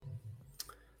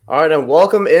All right, and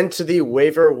welcome into the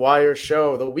Waiver Wire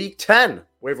Show, the Week 10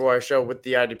 Waiver Wire Show with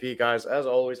the IDP guys. As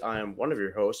always, I am one of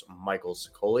your hosts, Michael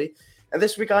Sicoli, and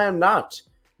this week I am not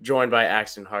joined by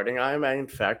Axton Harding. I am, in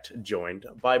fact, joined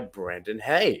by Brandon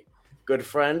Hay, good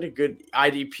friend, good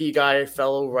IDP guy,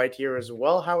 fellow right here as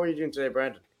well. How are you doing today,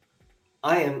 Brandon?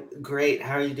 I am great.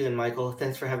 How are you doing, Michael?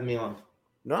 Thanks for having me on.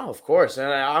 No, of course,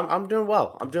 and I'm doing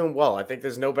well. I'm doing well. I think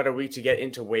there's no better week to get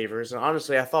into waivers, and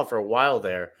honestly, I thought for a while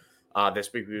there,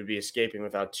 this week we would be escaping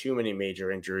without too many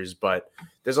major injuries. But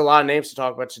there's a lot of names to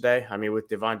talk about today. I mean, with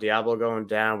Devon Diablo going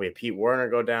down, we had Pete Werner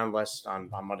go down last on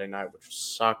Monday night, which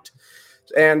sucked.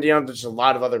 And there's a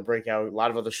lot of other breakout, a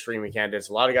lot of other streaming candidates,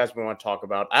 a lot of guys we want to talk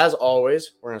about. As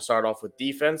always, we're going to start off with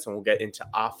defense, and we'll get into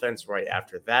offense right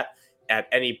after that. At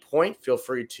any point, feel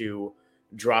free to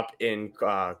drop in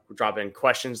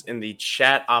questions in the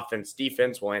chat. Offense,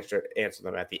 defense, we'll answer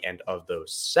them at the end of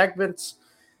those segments.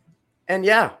 And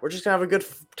yeah, we're just gonna have a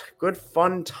good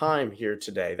fun time here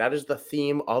today. That is the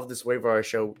theme of this Waiver Wire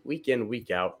Show, week in,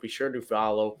 week out. Be sure to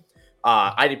follow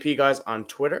IDP guys on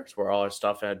Twitter. It's where all our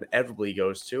stuff inevitably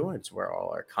goes to. It's where all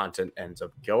our content ends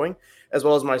up going, as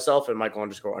well as myself at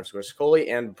Michael__Scully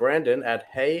and Brandon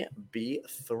at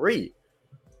HeyB3.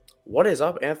 What is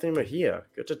up, Anthony Mejia?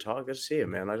 Good to talk. Good to see you,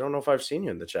 man. I don't know if I've seen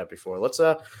you in the chat before. Let's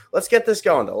get this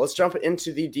going though. Let's jump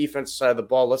into the defense side of the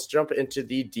ball. Let's jump into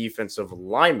the defensive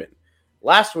linemen.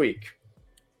 Last week,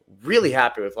 really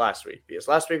happy with last week because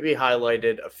last week we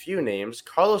highlighted a few names.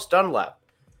 Carlos Dunlap,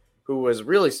 who was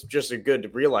really just a good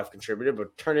real life contributor,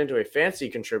 but turned into a fancy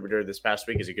contributor this past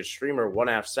week as a good streamer.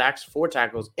 1.5 sacks, 4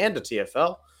 tackles, and a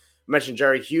TFL. I mentioned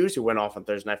Jerry Hughes, who went off on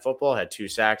Thursday Night Football, had 2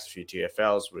 sacks, a few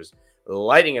TFLs, was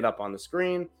lighting it up on the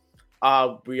screen.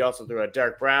 We also threw out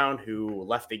Derek Brown, who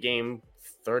left the game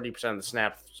 30% of the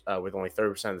snaps, with only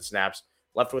 30% of the snaps,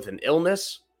 left with an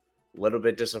illness. A little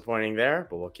bit disappointing there,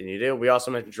 but what can you do? We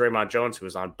also mentioned Draymond Jones, who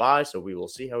was on bye, so we will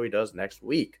see how he does next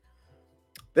week.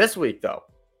 This week,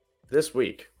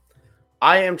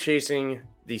 I am chasing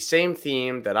the same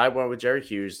theme that I went with Jerry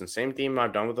Hughes and same theme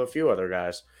I've done with a few other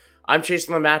guys. I'm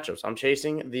chasing the matchups. I'm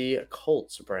chasing the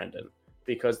Colts, Brandon,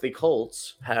 because the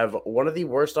Colts have one of the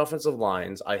worst offensive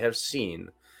lines I have seen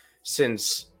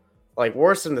since,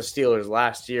 worse than the Steelers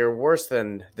last year, worse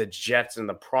than the Jets in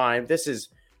the prime. This is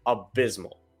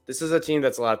abysmal. This is a team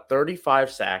that's allowed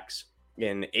 35 sacks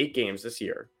in 8 games this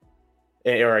year,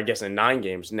 or I guess in 9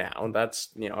 games now. That's,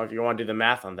 if you want to do the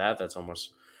math on that, that's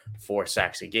almost 4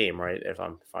 sacks a game, right? If I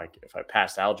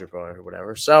passed algebra or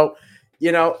whatever. So,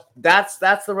 that's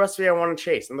the recipe I want to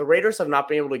chase. And the Raiders have not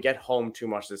been able to get home too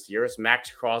much this year. It's Max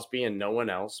Crosby and no one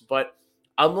else. But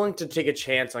I'm willing to take a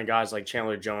chance on guys like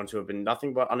Chandler Jones, who have been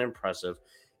nothing but unimpressive.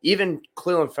 Even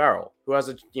Clelin Ferrell, who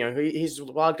has he's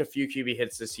logged a few QB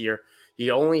hits this year. He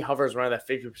only hovers around that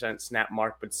 50% snap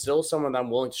mark, but still someone that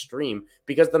I'm willing to stream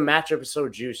because the matchup is so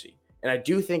juicy. And I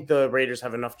do think the Raiders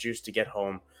have enough juice to get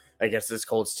home against this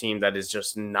Colts team that is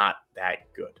just not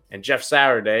that good. And Jeff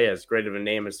Saturday, as great of a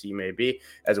name as he may be,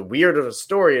 as weird of a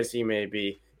story as he may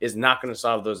be, is not going to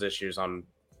solve those issues on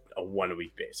a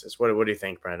 1-week basis. What do you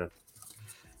think, Brandon?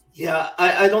 Yeah,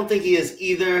 I don't think he is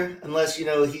either, unless,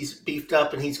 he's beefed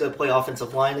up and he's going to play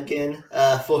offensive line again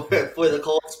for the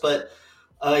Colts. But,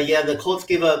 the Colts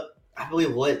gave up, I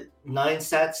believe, 9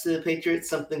 sacks to the Patriots,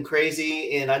 something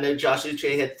crazy. And I know Josh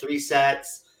Uche had 3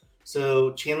 sacks.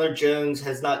 So Chandler Jones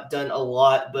has not done a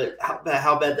lot, but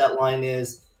how bad that line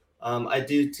is, I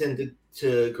do tend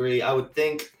to agree. I would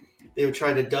think they would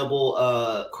try to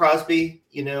double Crosby,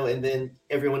 and then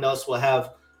everyone else will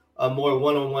have more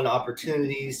one-on-one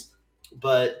opportunities.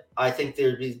 But I think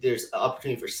there's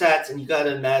opportunity for sacks, and you got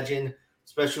to imagine,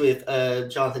 especially if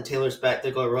Jonathan Taylor's back,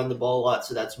 they're going to run the ball a lot,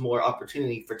 so that's more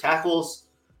opportunity for tackles.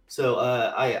 So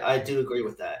I do agree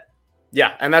with that.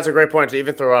 Yeah, and that's a great point to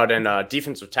even throw out in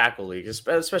defensive tackle league,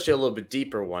 especially a little bit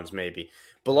deeper ones maybe.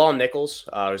 Bilal Nichols,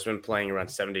 who's been playing around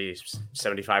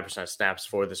 75% snaps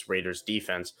for this Raiders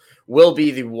defense, will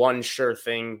be the one sure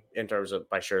thing in terms of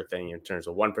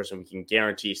one person we can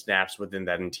guarantee snaps within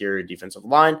that interior defensive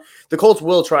line. The Colts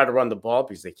will try to run the ball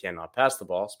because they cannot pass the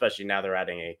ball, especially now they're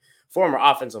adding a former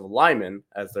offensive lineman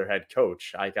as their head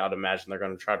coach. I gotta imagine they're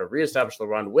going to try to reestablish the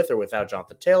run with or without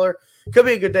Jonathan Taylor. Could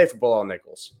be a good day for Bilal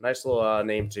Nichols. Nice little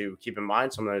name to keep in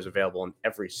mind. Someone that is available in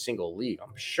every single league,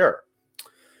 I'm sure.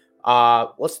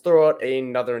 Let's throw out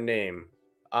another name.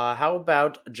 How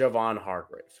about Javon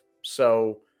Hargrave?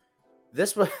 So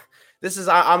I'm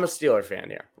a Steeler fan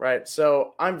here, right?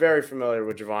 So I'm very familiar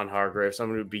with Javon Hargrave,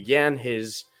 someone who began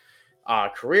his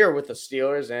career with the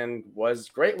Steelers and was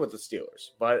great with the Steelers.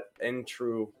 But in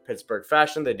true Pittsburgh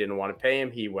fashion, they didn't want to pay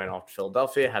him. He went off to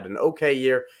Philadelphia, had an okay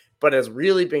year, but has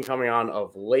really been coming on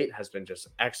of late, has been just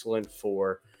excellent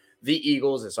for the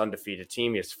Eagles, this undefeated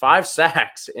team. He has 5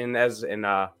 sacks in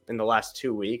the last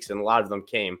 2 weeks, and a lot of them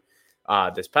came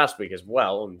this past week as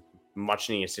well, in much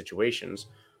needed situations.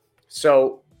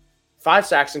 So 5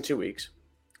 sacks in 2 weeks,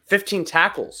 15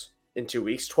 tackles in 2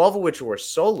 weeks, 12 of which were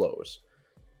solos.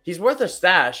 He's worth a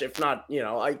stash, if not,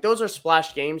 like those are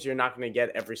splash games you're not going to get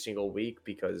every single week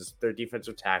because they're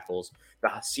defensive tackles.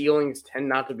 The ceilings tend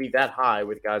not to be that high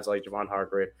with guys like Javon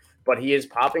Hargrave, but he is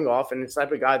popping off, and it's the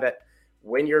type of guy that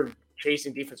when you're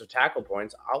chasing defensive tackle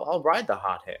points, I'll ride the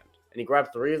hot hand. And he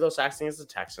grabbed 3 of those sacks against the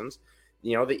Texans.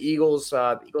 The Eagles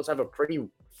have a pretty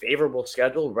favorable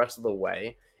schedule the rest of the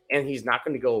way, and he's not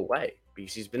going to go away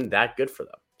because he's been that good for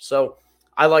them. So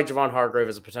I like Javon Hargrave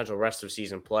as a potential rest of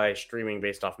season play, streaming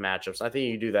based off matchups. I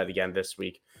think you do that again this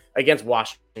week against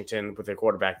Washington with a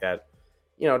quarterback that,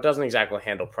 doesn't exactly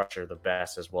handle pressure the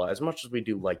best as well, as much as we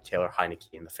do like Taylor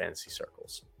Heineke in the fantasy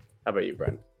circles. How about you,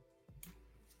 Brent?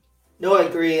 No, I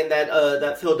agree. And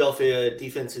that Philadelphia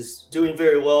defense is doing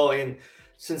very well. And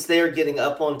since they are getting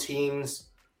up on teams,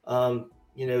 they're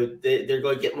going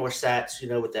to get more sacks,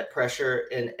 with that pressure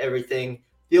and everything.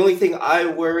 The only thing I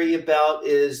worry about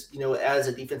is, as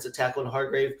a defensive tackle in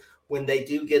Hargrave, when they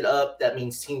do get up, that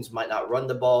means teams might not run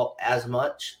the ball as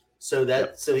much. So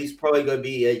he's probably going to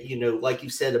be like you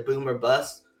said, a boom or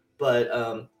bust. But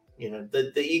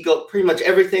the Eagle, pretty much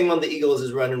everything on the Eagles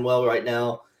is running well right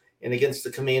now. And against the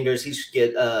Commanders, he should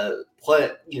get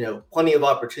plenty of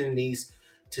opportunities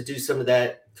to do some of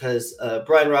that because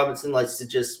Brian Robinson likes to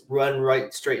just run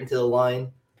right straight into the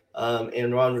line,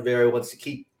 and Ron Rivera wants to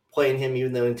keep playing him,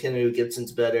 even though Antonio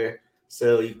Gibson's better.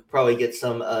 So you could probably get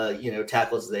some,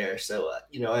 tackles there. So,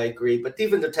 I agree. But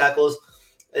defensive tackles,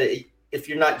 if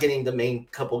you're not getting the main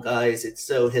couple guys, it's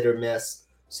so hit or miss.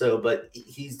 So, but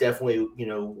he's definitely,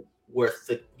 worth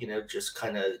the, just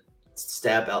kind of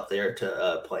stab out there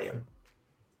to play him.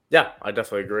 Yeah, I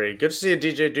definitely agree. Good to see a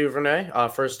DJ Duvernay.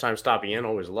 First time stopping in.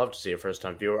 Always love to see a first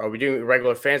time viewer. Are we doing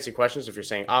regular fancy questions? If you're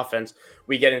saying offense,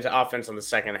 we get into offense on the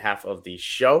second half of the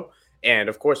show. And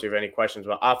of course, if you have any questions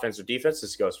about offense or defense,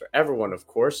 this goes for everyone, of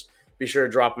course. Be sure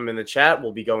to drop them in the chat.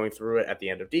 We'll be going through it at the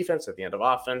end of defense, at the end of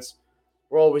offense.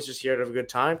 We're always just here to have a good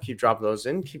time. Keep dropping those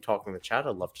in. Keep talking in the chat.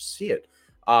 I'd love to see it.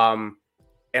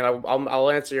 And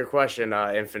I'll answer your question,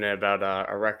 Infinite, about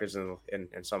our records in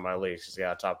some of my leagues.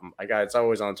 It's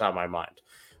always on the top of my mind.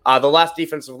 The last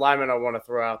defensive lineman I want to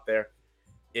throw out there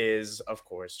is, of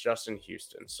course, Justin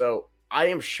Houston. So I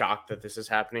am shocked that this is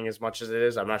happening as much as it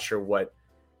is. I'm not sure what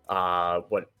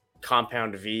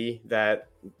compound V, that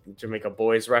to make a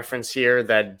boys reference here,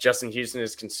 that Justin Houston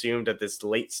is consumed at this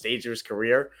late stage of his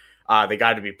career. The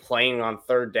guy to be playing on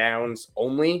third downs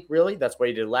only, really. That's what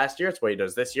he did last year. It's what he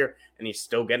does this year. And he's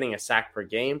still getting a sack per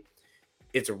game.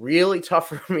 It's really tough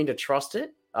for me to trust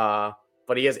it. But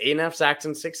he has 8.5 sacks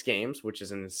in 6 games, which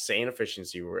is an insane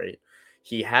efficiency rate.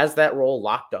 He has that role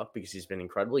locked up because he's been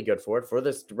incredibly good for it for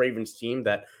this Ravens team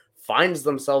that finds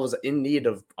themselves in need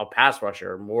of a pass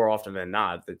rusher more often than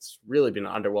not. It's really been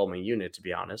an underwhelming unit, to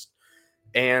be honest.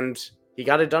 And he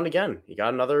got it done again. He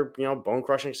got another,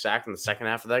 bone-crushing sack in the second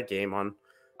half of that game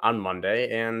on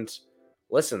Monday. And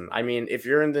listen, I mean, if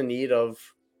you're in the need of,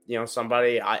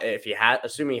 somebody,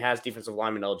 assuming he has defensive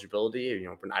lineman eligibility,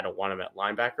 I don't want him at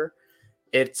linebacker.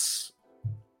 It's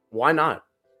why not?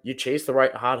 You chase the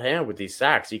right hot hand with these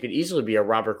sacks. You could easily be a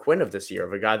Robert Quinn of this year,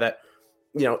 of a guy that,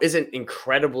 isn't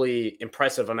incredibly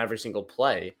impressive on every single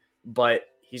play, but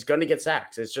he's going to get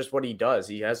sacks. It's just what he does.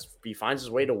 He finds his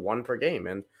way to 1 per game.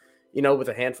 And, with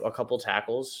a couple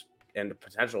tackles and a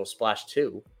potential splash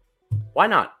 2, why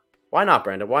not? Why not,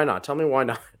 Brandon? Why not? Tell me why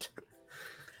not.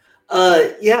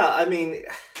 Yeah, I mean,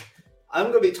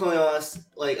 I'm going to be totally honest.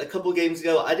 Like a couple games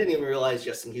ago, I didn't even realize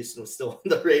Justin Houston was still on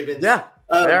the Ravens. Yeah,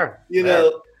 fair.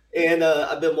 And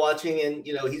I've been watching, and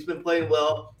he's been playing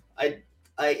well. I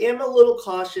am a little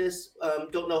cautious.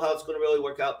 Don't know how it's going to really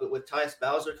work out, but with Tyus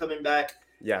Bowser coming back,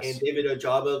 yes, and David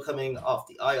Ojabo coming off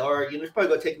the IR, it's probably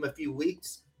going to take him a few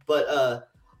weeks. But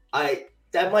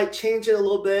that might change it a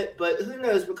little bit. But who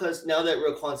knows? Because now that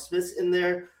Roquan Smith's in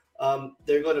there,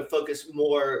 they're going to focus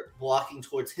more blocking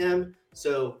towards him.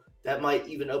 So that might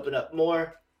even open up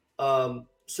more. You're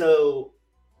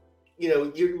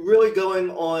really going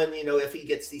on, if he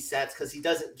gets these sacks, because he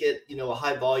doesn't get, a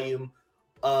high volume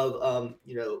of,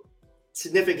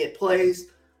 significant plays.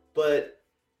 But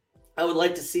I would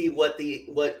like to see what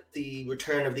the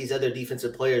return of these other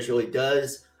defensive players really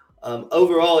does.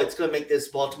 Overall, it's going to make this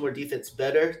Baltimore defense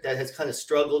better. That has kind of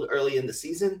struggled early in the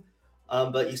season.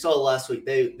 But you saw last week,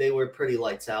 they were pretty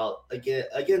lights out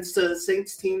against a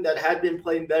Saints team that had been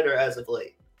playing better as of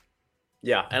late.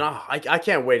 Yeah, and I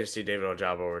can't wait to see David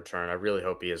Ojabo return. I really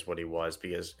hope he is what he was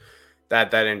because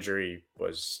that injury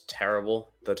was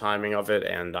terrible, the timing of it,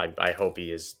 and I hope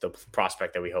he is the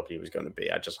prospect that we hoped he was going to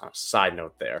be. I just on a side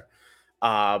note there.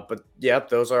 But yeah,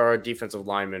 those are our defensive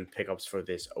lineman pickups for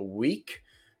this week.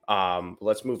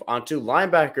 Let's move on to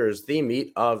linebackers, the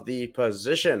meat of the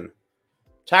position.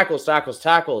 Tackles, tackles,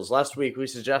 tackles. Last week we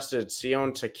suggested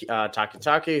Sion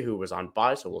Takitaki, who was on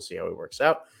bye, so we'll see how it works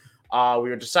out. We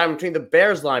were deciding between the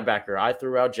Bears linebacker. I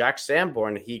threw out Jack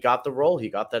Sanborn. He got the role. He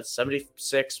got that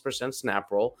 76%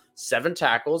 snap roll. 7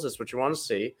 tackles. That's what you want to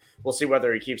see. We'll see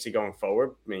whether he keeps it going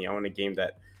forward. I mean, in a game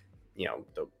that,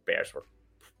 the Bears were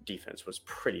defense was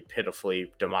pretty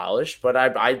pitifully demolished. But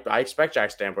I expect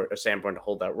Jack Sanborn to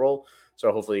hold that role.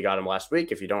 So hopefully you got him last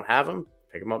week. If you don't have him,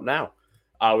 pick him up now.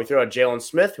 We threw out Jalen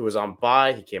Smith, who was on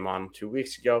bye. He came on 2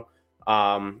 weeks ago.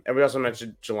 And we also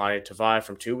mentioned Jelani Tavai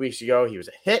from 2 weeks ago. He was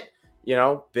a hit,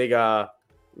 big.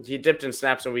 He dipped in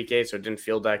snaps in week 8, so it didn't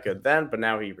feel that good then. But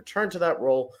now he returned to that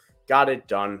role, got it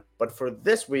done. But for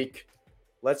this week,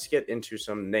 let's get into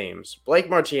some names. Blake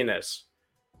Martinez.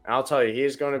 I'll tell you, he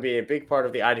is going to be a big part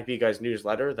of the IDP Guys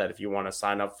newsletter that if you want to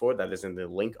sign up for, that is in the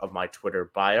link of my Twitter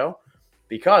bio.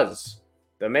 Because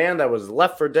the man that was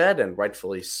left for dead, and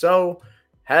rightfully so,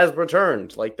 has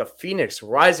returned like the phoenix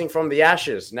rising from the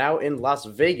ashes. Now in Las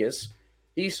Vegas,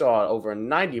 he saw over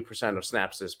 90% of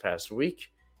snaps this past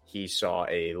week. He saw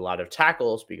a lot of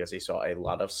tackles because he saw a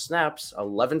lot of snaps,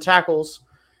 11 tackles.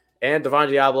 And Devon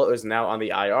Diablo is now on the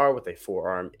IR with a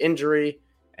forearm injury.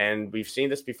 And we've seen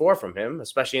this before from him,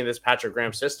 especially in this Patrick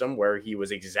Graham system where he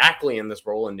was exactly in this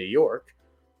role in New York.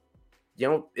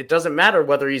 It doesn't matter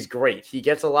whether he's great. He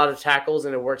gets a lot of tackles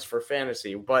and it works for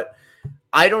fantasy. But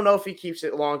I don't know if he keeps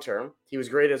it long term. He was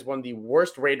great as one of the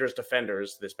worst Raiders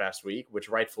defenders this past week, which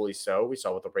rightfully so. We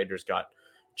saw what the Raiders got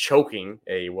choking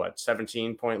a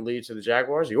 17-point lead to the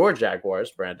Jaguars. Your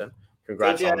Jaguars, Brandon.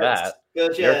 Congrats on that.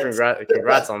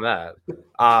 Congrats on that.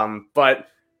 But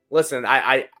listen,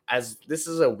 I as this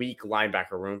is a weak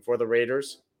linebacker room for the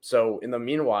Raiders. So in the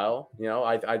meanwhile,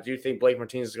 I do think Blake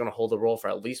Martinez is going to hold the role for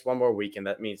at least one more week, and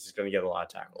that means he's going to get a lot of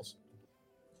tackles.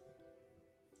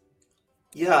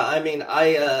 Yeah, I mean,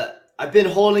 I've been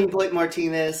holding Blake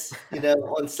Martinez,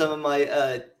 on some of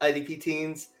my IDP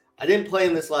teams. I didn't play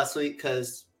him this last week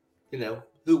because,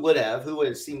 who would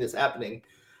have seen this happening?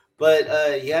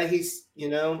 But yeah, he's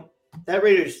that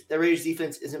Raiders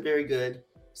defense isn't very good.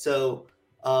 So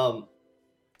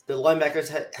the linebackers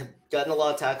have gotten a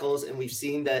lot of tackles, and we've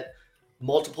seen that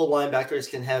multiple linebackers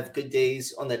can have good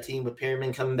days on that team with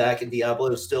Perriman coming back and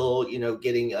Diablo still,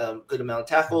 getting a good amount of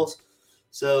tackles.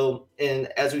 So, and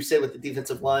as we said with the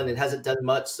defensive line, it hasn't done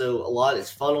much. So a lot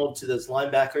is funneled to those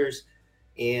linebackers.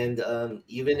 And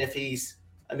even if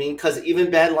because even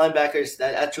bad linebackers,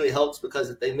 that actually helps because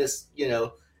if they miss,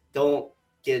 don't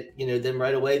get, them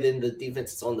right away, then the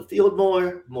defense is on the field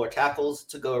more tackles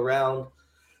to go around.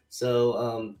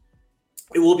 So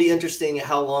it will be interesting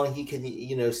how long he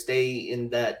can, stay in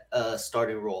that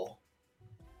starting role.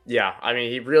 Yeah, I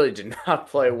mean, he really did not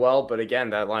play well, but again,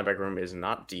 that linebacker room is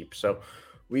not deep. So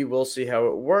we will see how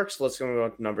it works. Let's go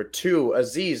on to number 2,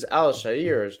 Azeez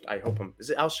Al-Shaair. Is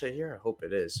it Al-Shaair? I hope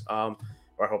it is. Or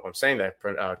I hope I'm saying that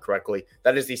correctly.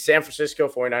 That is the San Francisco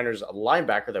 49ers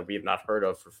linebacker that we have not heard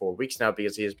of for 4 weeks now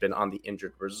because he has been on the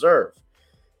injured reserve.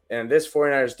 And this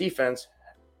 49ers defense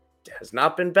has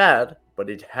not been bad, but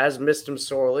it has missed him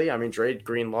sorely. I mean, Dre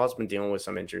Greenlaw's been dealing with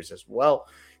some injuries as well.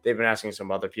 They've been asking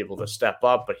some other people to step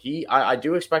up, but I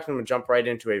do expect him to jump right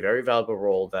into a very valuable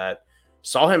role that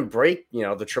saw him break,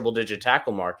 the triple-digit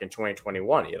tackle mark in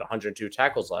 2021. He had 102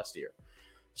 tackles last year.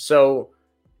 So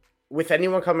with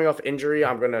anyone coming off injury,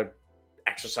 I'm going to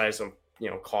exercise some,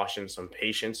 caution, some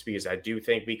patience, because I do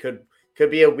think we could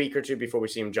be a week or two before we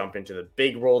see him jump into the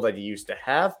big role that he used to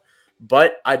have.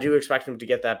 But I do expect him to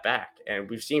get that back. And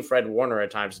we've seen Fred Warner at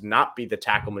times not be the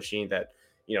tackle machine that,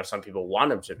 some people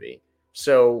want him to be.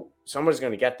 So someone's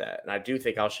going to get that. And I do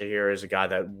think Al-Shaair is a guy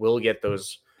that will get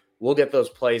those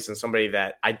plays, and somebody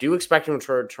that I do expect him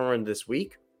to return this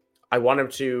week. I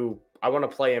want to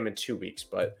play him in 2 weeks,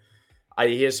 but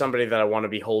he is somebody that I want to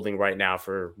be holding right now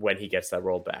for when he gets that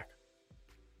role back.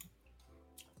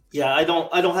 Yeah, I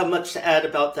don't have much to add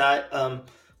about that.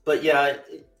 But yeah,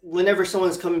 whenever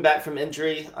someone's coming back from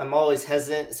injury, I'm always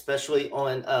hesitant, especially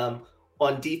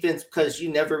on defense, because you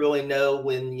never really know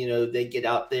when, they get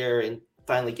out there and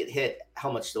finally get hit,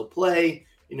 how much they'll play,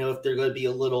 if they're going to be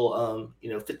a little,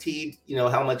 fatigued,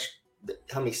 how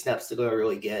many snaps they're going to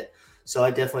really get. So I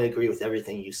definitely agree with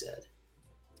everything you said.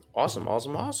 Awesome.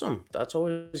 That's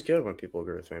always good when people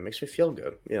agree with me. It makes me feel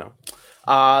good,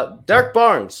 Derek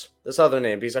Barnes, this other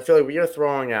name, because I feel like we are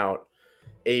throwing out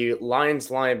a Lions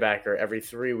linebacker every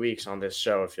 3 weeks on this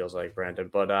show, it feels like, Brandon.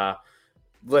 But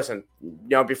listen,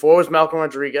 before it was Malcolm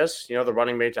Rodriguez, the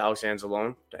running mate to Alex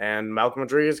Anzalone, and Malcolm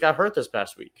Rodriguez got hurt this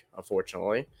past week,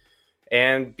 unfortunately.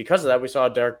 And because of that, we saw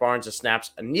Derek Barnes'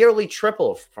 snaps nearly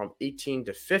triple from 18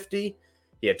 to 50.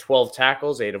 He had 12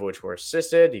 tackles, 8 of which were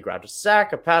assisted. He grabbed a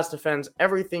sack, a pass defense,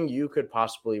 everything you could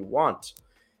possibly want.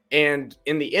 And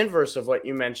in the inverse of what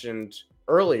you mentioned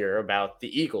earlier about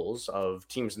the Eagles, of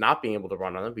teams not being able to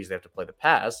run on them because they have to play the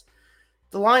pass,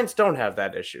 the Lions don't have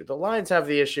that issue. The Lions have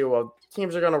the issue of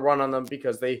teams are going to run on them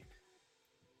because they're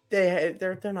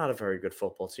not a very good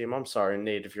football team. I'm sorry,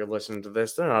 Nate, if you're listening to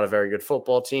this, they're not a very good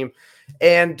football team.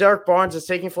 And Derek Barnes is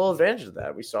taking full advantage of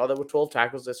that. We saw that with 12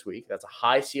 tackles this week. That's a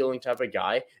high ceiling type of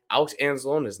guy. Alex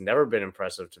Anzalone has never been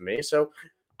impressive to me. So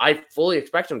I fully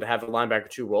expect him to have a linebacker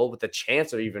 2 role with the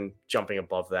chance of even jumping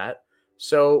above that.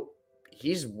 So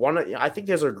he's I think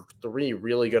there's 3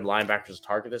 really good linebackers to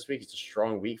target this week. It's a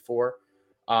strong week for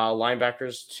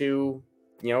linebackers to,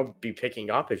 be picking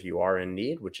up if you are in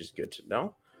need, which is good to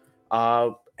know.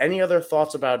 Any other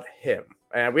thoughts about him?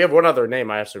 And we have one other name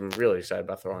I actually am really excited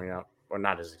about throwing out, or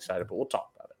not as excited, but we'll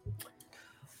talk about it.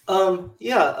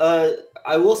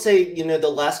 I will say, the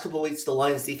last couple of weeks, the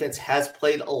Lions defense has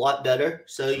played a lot better.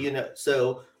 So,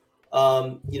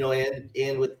 and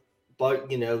with Bart,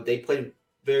 they played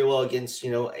very well against,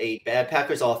 a bad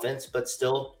Packers offense, but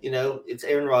still, it's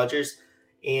Aaron Rodgers.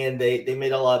 And they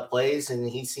made a lot of plays, and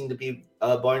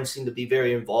Barnes seemed to be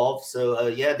very involved. So,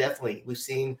 definitely. We've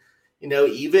seen,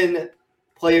 even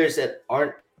players that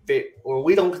aren't or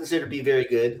we don't consider to be very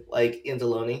good, like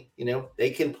Anzalone, they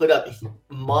can put up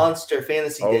monster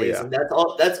fantasy days. Yeah. And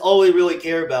that's all we really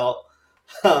care about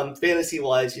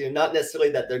fantasy-wise, not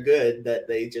necessarily that they're good, that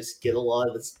they just get a lot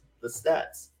of the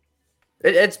stats.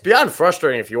 It's beyond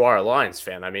frustrating if you are a Lions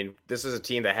fan. I mean, this is a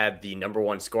team that had the number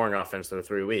 1 scoring offense through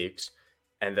 3 weeks.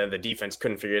 And then the defense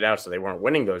couldn't figure it out, so they weren't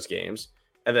winning those games.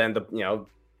 And then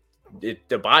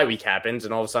the bye week happens,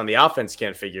 and all of a sudden the offense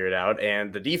can't figure it out,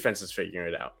 and the defense is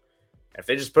figuring it out. If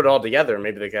they just put it all together,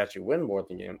 maybe they could actually win more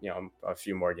than a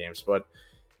few more games. But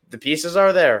the pieces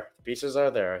are there.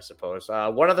 I suppose.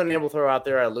 One other name we'll throw out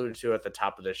there, I alluded to at the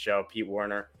top of this show, Pete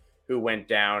Werner, who went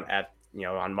down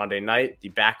on Monday night, the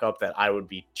backup that I would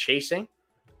be chasing.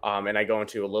 And I go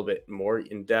into a little bit more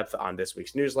in depth on this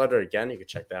week's newsletter. Again, you can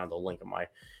check that on the link in my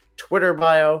Twitter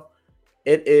bio.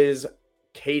 It is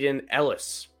Kaden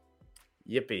Elliss.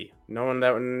 Yippee.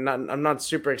 I'm not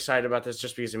super excited about this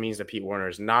just because it means that Pete Werner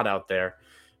is not out there.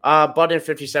 But in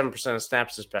 57% of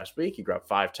snaps this past week, he grabbed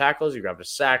 5 tackles. He grabbed a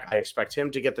sack. I expect him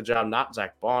to get the job, not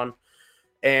Zach Bond.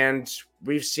 And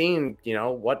we've seen,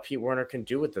 what Pete Werner can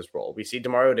do with this role. We see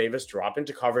Demario Davis drop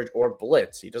into coverage or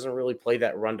blitz. He doesn't really play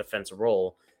that run defensive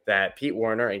role that Pete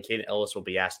Werner and Kaden Elliss will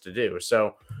be asked to do.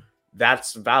 So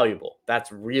that's valuable.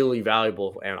 That's really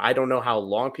valuable. And I don't know how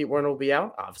long Pete Werner will be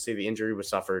out. Obviously, the injury was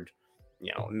suffered,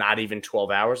 not even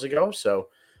 12 hours ago. So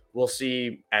we'll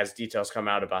see as details come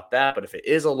out about that. But if it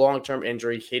is a long-term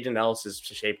injury, Kaden Elliss is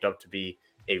shaped up to be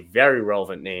a very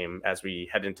relevant name as we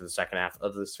head into the second half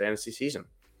of this fantasy season.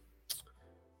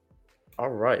 All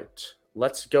right.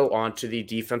 Let's go on to the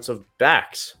defensive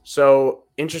backs. So,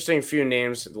 interesting few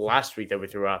names last week that we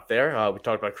threw out there. We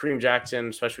talked about Kareem Jackson,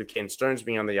 especially with Caden Stearns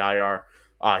being on the IR.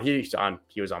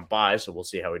 He was on bye, so we'll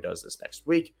see how he does this next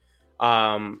week.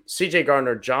 CJ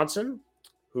Gardner-Johnson,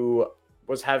 who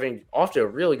was having off to a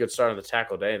really good start on the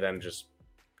tackle day, then just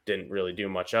didn't really do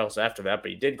much else after that.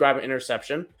 But he did grab an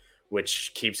interception,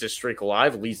 which keeps his streak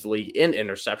alive, leads the league in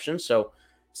interceptions. So,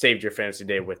 saved your fantasy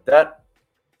day with that.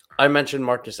 I mentioned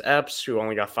Marcus Epps, who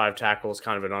only got 5 tackles,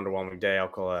 kind of an underwhelming day. I'll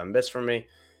call that a miss for me.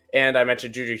 And I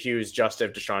mentioned Juju Hughes just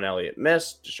if Deshaun Elliott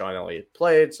missed. Deshaun Elliott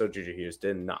played, so Juju Hughes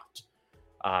did not.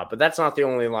 But that's not the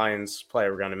only Lions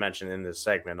player we're going to mention in this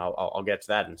segment. I'll get to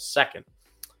that in a second.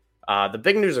 The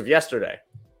big news of yesterday,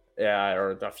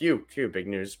 or a few big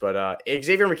news, but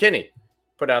Xavier McKinney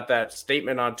put out that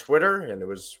statement on Twitter, and it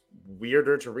was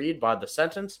weirder to read by the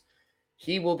sentence.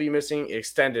 He will be missing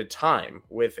extended time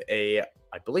with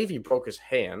I believe he broke his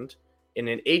hand in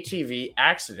an ATV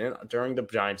accident during the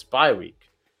Giants' bye week.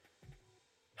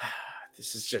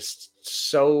 This is just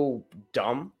so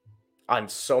dumb on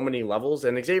so many levels.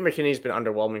 And Xavier McKinney's been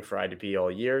underwhelming for IDP all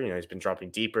year. He's been dropping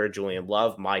deeper. Julian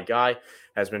Love, my guy,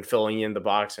 has been filling in the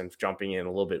box and jumping in a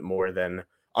little bit more than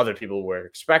other people were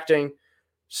expecting.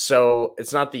 So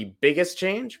it's not the biggest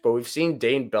change, but we've seen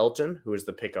Dane Belton, who is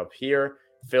the pickup here,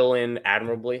 fill in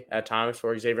admirably at times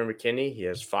for Xavier McKinney. He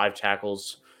has 5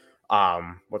 tackles.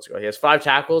 He has 5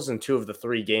 tackles in 2 of the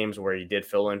 3 games where he did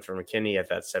fill in for McKinney at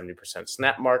that 70%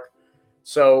 snap mark.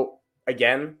 So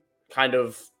again, kind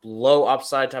of low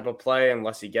upside type of play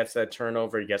unless he gets that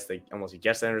turnover, unless he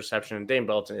gets that interception. And Dane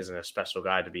Belton isn't a special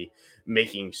guy to be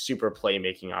making super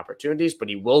playmaking opportunities, but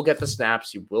he will get the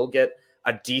snaps. He will get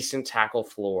a decent tackle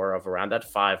floor of around that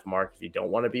 5 mark if you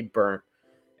don't want to be burnt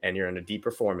and you're in a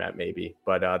deeper format maybe.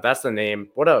 But that's the name.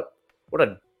 I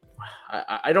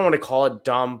don't want to call it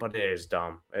dumb, but it is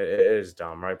dumb. It is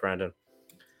dumb, right, Brandon?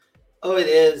 Oh, it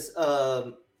is.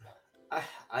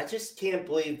 I just can't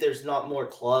believe there's not more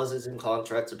clauses in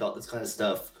contracts about this kind of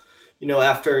stuff.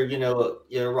 After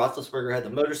Roethlisberger had the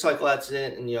motorcycle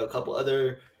accident, and a couple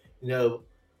other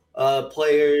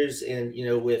players,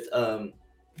 and with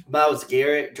Myles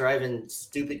Garrett driving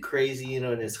stupid crazy,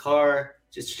 in his car,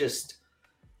 just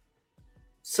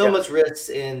so much risk,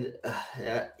 and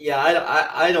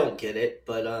I don't get it,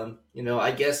 but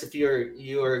I guess if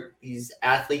you're these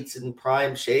athletes in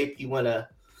prime shape, you want to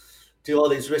do all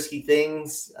these risky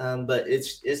things, but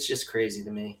it's just crazy to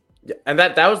me. Yeah, and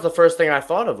that was the first thing I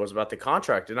thought of was about the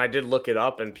contract, and I did look it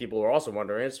up, and people were also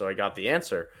wondering, so I got the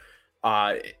answer.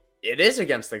 It is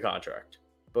against the contract,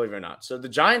 believe it or not. So the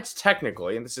Giants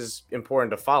technically, and this is important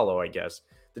to follow, I guess,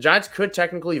 the Giants could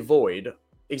technically void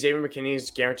Xavier McKinney's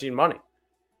guaranteed money.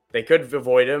 They could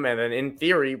void him and then, in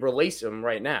theory, release him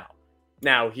right now.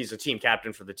 Now, he's a team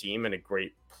captain for the team and a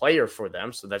great player for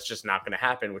them, so that's just not going to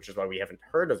happen, which is why we haven't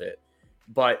heard of it.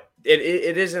 But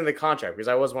it is in the contract, because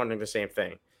I was wondering the same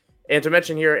thing. And to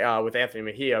mention here with Anthony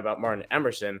Mejia about Martin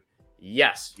Emerson,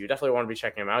 yes, you definitely want to be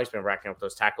checking him out. He's been racking up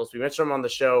those tackles. We mentioned him on the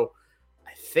show,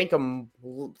 I think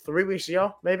 3 weeks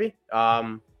ago, maybe,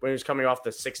 when he was coming off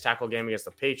the 6-tackle game against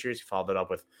the Patriots. He followed it up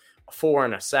with a 4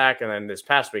 and a sack, and then this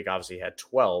past week, obviously, he had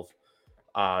 12.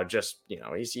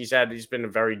 He's been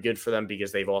very good for them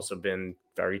because they've also been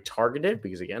very targeted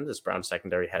because, again, this Browns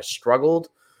secondary has struggled.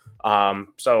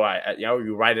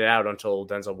 You ride it out until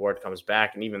Denzel Ward comes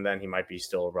back, and even then he might be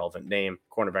still a relevant name.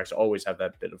 Cornerbacks always have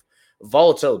that bit of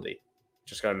volatility.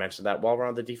 Just going to mention that while we're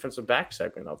on the defensive back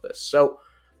segment of this. So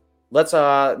let's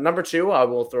number 2, I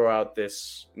will throw out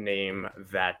this name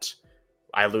that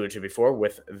I alluded to before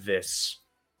with this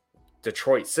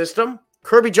Detroit system.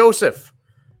 Kerby Joseph,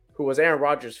 who was Aaron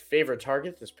Rodgers' favorite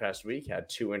target this past week, had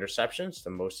 2 interceptions,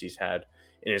 the most he's had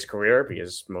in his career,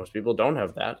 because most people don't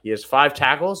have that. He has 5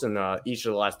 tackles in each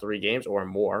of the last 3 games or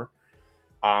more.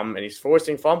 And he's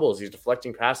forcing fumbles. He's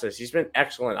deflecting passes. He's been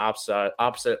excellent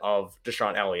opposite of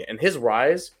Deshaun Elliott. And his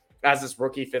rise as this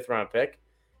rookie 5th-round pick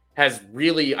has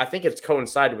really, I think it's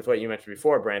coincided with what you mentioned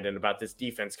before, Brandon, about this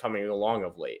defense coming along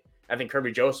of late. I think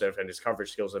Kerby Joseph and his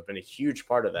coverage skills have been a huge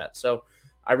part of that. So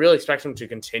I really expect him to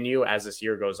continue as this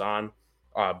year goes on.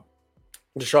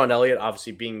 Deshaun Elliott,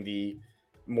 obviously, being the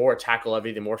more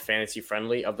tackle-heavy, the more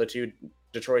fantasy-friendly of the 2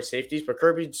 Detroit safeties, but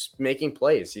Kirby's making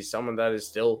plays. He's someone that is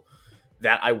still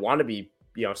that I want to be,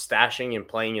 stashing and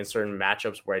playing in certain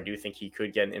matchups where I do think he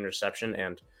could get an interception.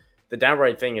 And the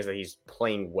downright thing is that he's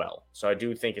playing well. So I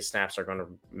do think his snaps are going to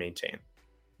maintain.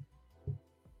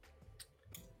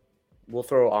 We'll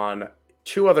throw on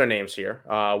 2 other names here,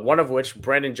 one of which,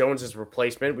 Brandon Jones'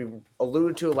 replacement. We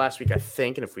alluded to it last week, I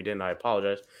think, and if we didn't, I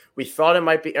apologize. We thought it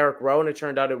might be Eric Rowe, and it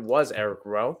turned out it was Eric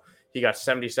Rowe. He got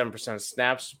 77%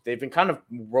 snaps. They've been kind of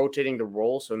rotating the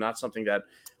role, so not something that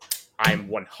I'm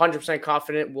 100%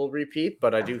 confident will repeat,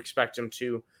 but I do expect him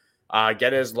to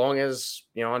get as long as,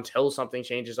 until something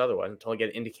changes otherwise, until I get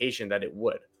an indication that it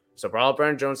would. So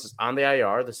Brandon Jones is on the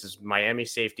IR. This is Miami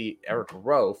safety Eric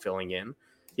Rowe filling in.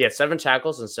 He had 7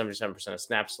 tackles and 77% of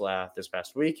snaps this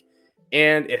past week.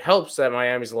 And it helps that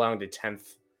Miami's allowing the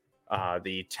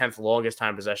 10th longest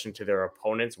time possession to their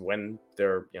opponents when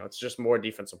they're, it's just more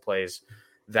defensive plays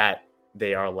that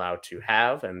they are allowed to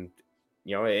have. And,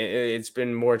 it's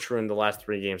been more true in the last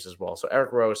 3 games as well. So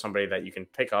Eric Rowe is somebody that you can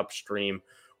pick up, stream,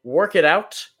 work it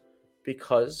out,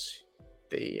 because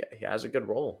he has a good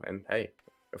role. And hey,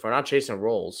 if we're not chasing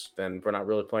roles, then we're not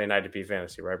really playing IDP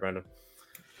fantasy, right, Brendan?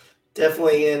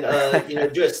 Definitely,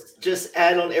 and just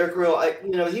add on Eric Rowe.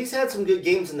 He's had some good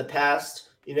games in the past.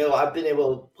 I've been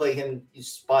able to play him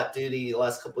spot duty the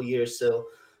last couple of years, so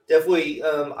definitely,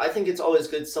 I think it's always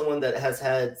good someone that has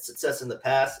had success in the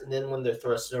past, and then when they're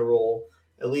thrust in a role,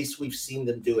 at least we've seen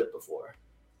them do it before.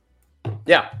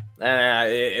 Yeah,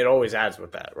 it always adds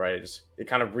with that, right? It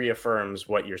kind of reaffirms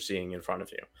what you're seeing in front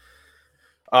of you.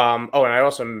 And I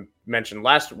also mentioned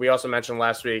last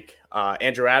week,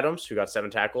 Andrew Adams, who got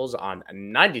 7 tackles on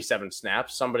 97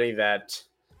 snaps, somebody that,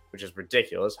 which is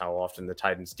ridiculous how often the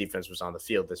Titans defense was on the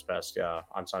field this past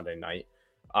on Sunday night.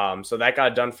 So that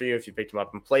got done for you if you picked him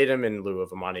up and played him in lieu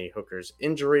of Amani Hooker's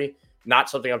injury. Not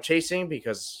something I'm chasing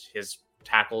because his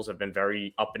tackles have been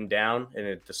very up and down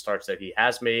in the starts that he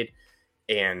has made.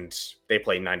 and they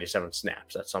play 97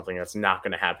 snaps. That's something that's not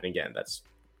going to happen again. That's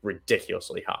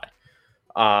ridiculously high.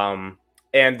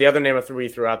 And the other name we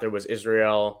threw out there was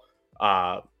Israel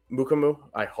Mukuamu.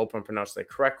 I hope I'm pronouncing it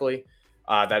correctly.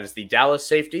 That is the Dallas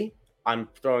safety. I'm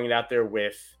throwing it out there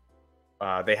with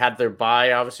they had their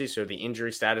bye, obviously, so the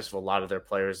injury status of a lot of their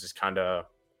players is kind of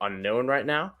unknown right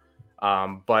now.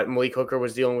 But Malik Hooker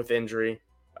was dealing with injury.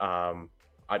 Donovan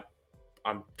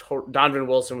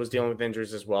Wilson was dealing with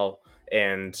injuries as well,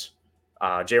 and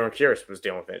Jayron Kearse was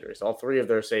dealing with injuries. All three of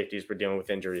their safeties were dealing with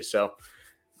injuries. So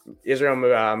Israel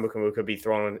Mukuamu could be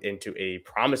thrown into a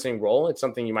promising role. It's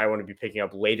something you might want to be picking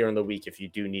up later in the week if you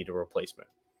do need a replacement.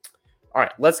 All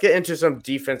right, let's get into some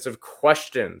defensive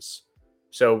questions.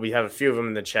 So we have a few of them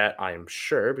in the chat, I am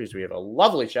sure, because we have a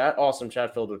lovely chat, awesome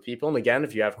chat filled with people. And again,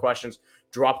 if you have questions,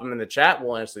 drop them in the chat.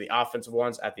 We'll answer the offensive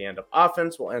ones at the end of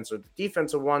offense. We'll answer the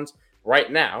defensive ones right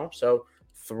now. So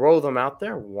throw them out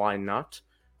there. Why not?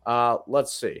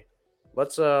 Let's see.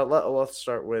 Let's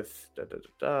start with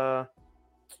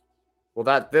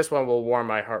Well, this one will warm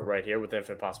my heart right here with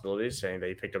Infinite Possibilities, saying that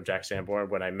he picked up Jack Sanborn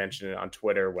when I mentioned it on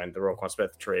Twitter when the Roquan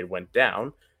Smith trade went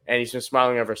down, and he's been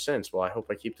smiling ever since. Well, I hope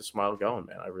I keep the smile going,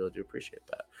 man. I really do appreciate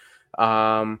that.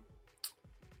 A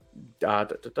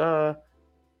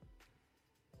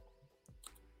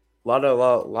lot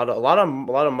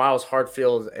of Miles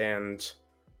Hartfield, and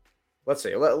let's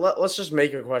see. Let's just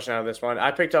make a question out of this one.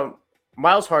 I picked up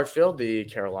Miles Hartfield, the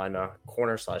Carolina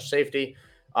corner / safety.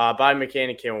 By McCain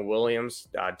and Kalen Williams,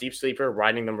 deep sleeper,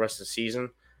 riding them the rest of the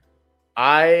season.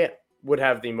 I would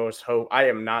have the most hope. I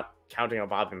am not counting on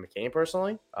Bobby McCain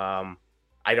personally. I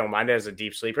don't mind it as a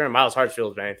deep sleeper. And Miles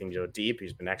Hartfield has been anything to go deep.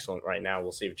 He's been excellent right now.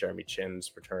 We'll see if Jeremy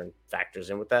Chinn's return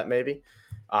factors in with that maybe.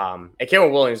 And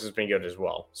Kalen Williams has been good as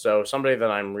well. So somebody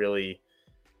that I'm really,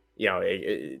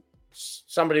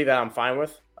 somebody that I'm fine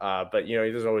with. But,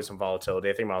 there's always some volatility.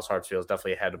 I think Miles Hartfield is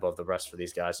definitely ahead above the rest for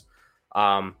these guys.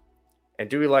 And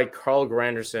do we like Carl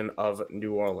Granderson of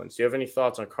New Orleans? Do you have any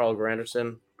thoughts on Carl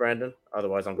Granderson, Brandon?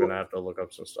 Otherwise, I'm going to have to look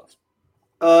up some stuff.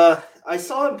 I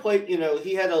saw him play. I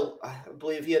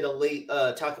believe he had a late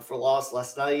tackle for loss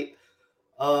last night.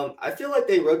 I feel like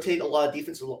they rotate a lot of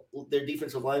their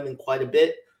defensive linemen quite a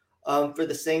bit for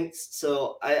the Saints.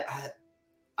 So I'm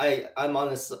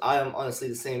honestly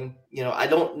the same. I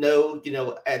don't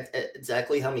know. At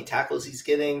exactly how many tackles he's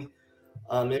getting.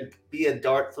 It'd be a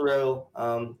dart throw,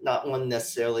 not one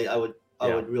necessarily I would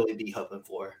really be hoping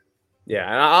for. Yeah,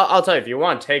 and I'll tell you, if you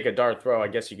want to take a dart throw, I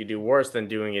guess you could do worse than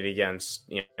doing it against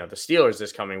the Steelers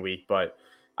this coming week. But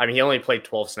I mean, he only played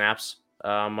 12 snaps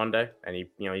Monday, and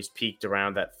he's peaked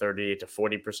around that 38 to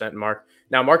 40% mark.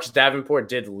 Now, Marcus Davenport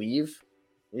did leave,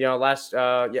 last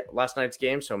night's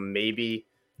game, so maybe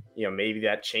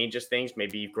that changes things.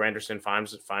 Maybe Granderson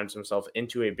finds himself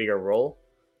into a bigger role.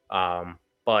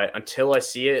 But until I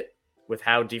see it with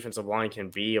how defensive line can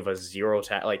be of a zero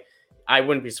I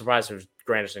wouldn't be surprised if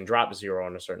Granderson dropped 0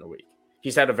 on a certain week.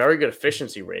 He's had a very good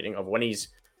efficiency rating of when he's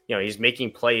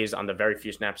making plays on the very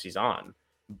few snaps he's on.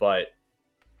 But,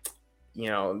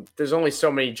 there's only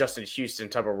so many Justin Houston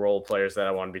type of role players that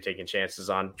I want to be taking chances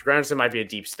on. Granderson might be a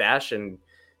deep stash. And,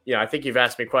 I think you've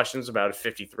asked me questions about a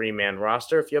 53-man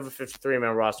roster. If you have a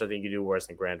 53-man roster, I think you do worse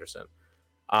than Granderson.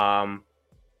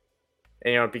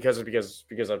 And because I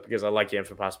like the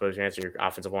infinite possibilities to answer your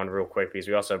offensive one real quick, because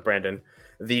we also have Brandon,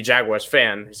 the Jaguars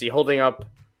fan. Is he holding up?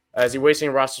 Is he wasting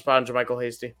a roster spot on JaMycal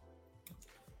Hasty?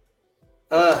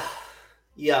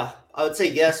 Yeah, I would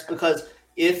say yes, because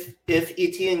if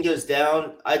Etienne goes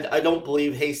down, I don't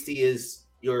believe Hasty is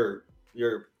you're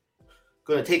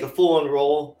going to take a full-on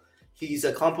role. He's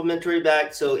a complimentary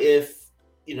back, so if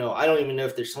I don't even know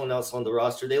if there's someone else on the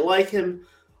roster they like him,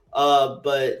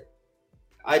 but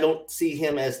I don't see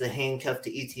him as the handcuff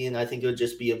to Etienne. I think it would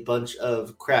just be a bunch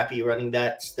of crappy running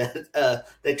backs that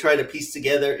they try to piece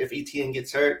together if Etienne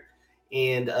gets hurt.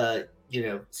 And,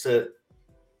 so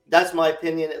that's my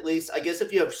opinion, at least. I guess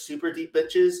if you have super deep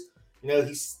benches,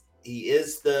 he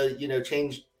is the,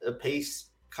 change of pace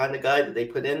kind of guy that they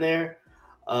put in there.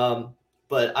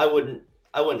 But I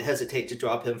wouldn't hesitate to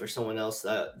drop him for someone else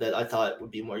that I thought would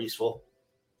be more useful.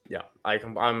 Yeah,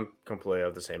 I'm completely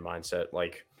of the same mindset.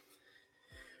 Like,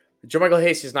 JaMycal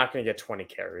Hasty is not going to get 20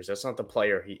 carries. That's not the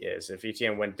player he is. If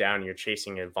Etienne went down, you're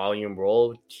chasing a volume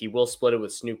role, he will split it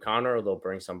with Snoop Conner, or they'll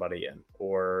bring somebody in,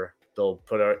 or they'll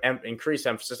put an increased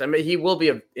emphasis. I mean, he will be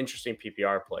an interesting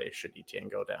PPR play should Etienne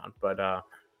go down, but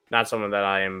not someone that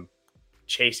I am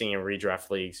chasing in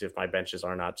redraft leagues if my benches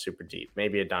are not super deep.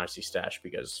 Maybe a dynasty stash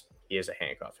because he is a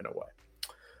handcuff in a way.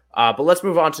 But let's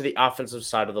move on to the offensive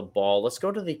side of the ball. Let's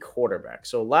go to the quarterback.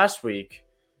 So last week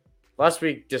last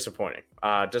week, disappointing.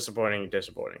 Disappointing.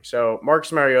 So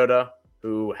Marcus Mariota,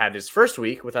 who had his first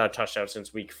week without a touchdown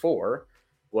since week 4,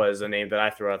 was a name that I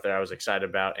threw out there I was excited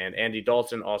about. And Andy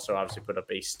Dalton also obviously put up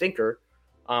a stinker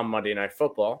on Monday Night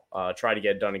Football. Tried to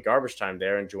get done in garbage time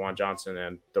there, and Juwan Johnson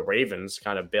and the Ravens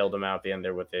kind of bailed him out at the end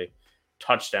there with a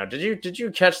touchdown. Did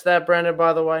you catch that, Brandon,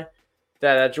 by the way?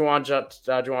 That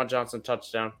Juwan Johnson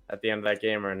touchdown at the end of that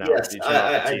game, or no? Yes,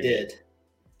 I did.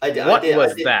 What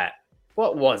was that?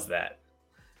 What was that?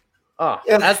 Oh,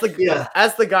 Yeah,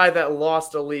 as the guy that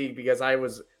lost a league because I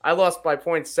lost by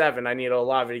 0.7. I needed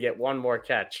Olave to get one more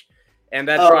catch, and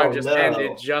that drive just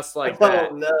ended just like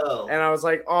that. Oh no! And I was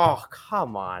like, oh,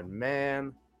 come on,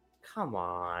 man, come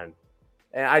on.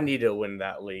 And I need to win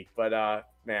that league, but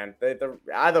man,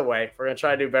 either way, we're gonna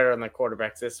try to do better on the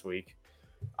quarterbacks this week.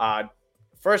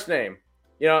 First name,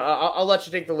 I'll let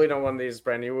you take the lead on one of these,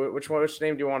 Brandon. Which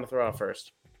name do you want to throw out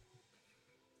first?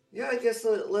 Yeah, I guess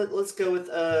let's go with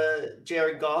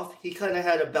Jared Goff. He kind of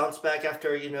had a bounce back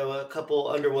after a couple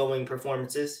underwhelming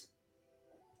performances.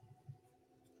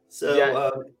 So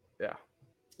yeah.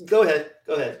 Go ahead.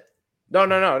 No.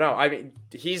 I mean,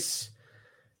 he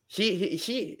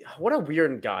what a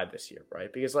weird guy this year,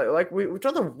 right? Because like we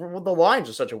thought the Lions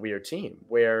are such a weird team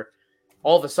where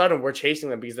all of a sudden we're chasing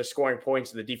them because they're scoring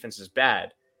points and the defense is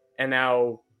bad, and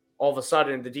now all of a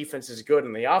sudden the defense is good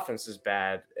and the offense is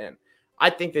bad, and I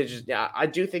think I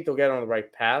do think they'll get on the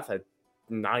right path. I'm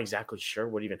not exactly sure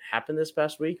what even happened this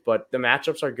past week, but the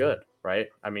matchups are good, right?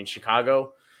 I mean,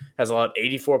 Chicago has allowed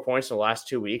 84 points in the last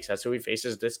 2 weeks. That's who he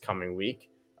faces this coming week.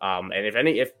 And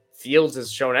if Fields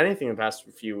has shown anything in the past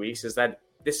few weeks, is that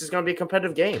this is going to be a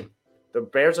competitive game. The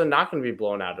Bears are not going to be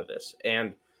blown out of this.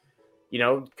 And,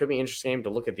 it could be an interesting game to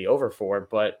look at the over for,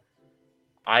 but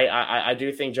I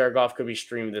do think Jared Goff could be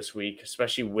streamed this week,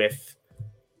 especially with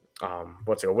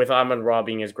with Amon-Ra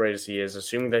being as great as he is,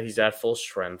 assuming that he's at full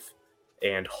strength,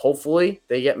 and hopefully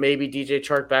they get maybe DJ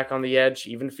Chark back on the edge,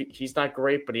 even if he's not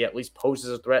great, but he at least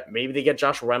poses a threat. Maybe they get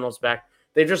Josh Reynolds back.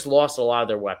 They've just lost a lot of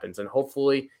their weapons, and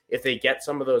hopefully if they get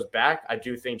some of those back, I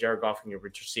do think Jared Goff can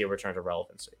see a return to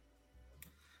relevancy.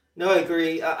 No, I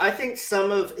agree. I think some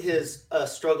of his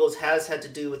struggles has had to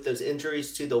do with those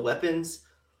injuries to the weapons.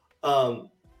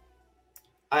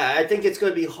 I think it's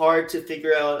going to be hard to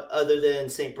figure out, other than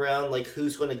St. Brown, like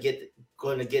who's going to get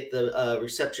the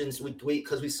receptions week to week,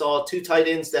 because we saw 2 tight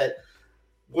ends that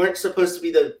weren't supposed to be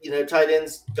the tight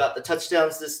ends got the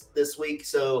touchdowns this week.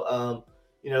 So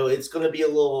it's going to be a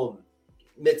little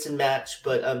mix and match,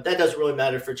 but that doesn't really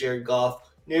matter for Jared Goff.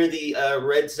 Near the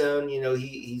red zone,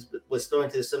 he was throwing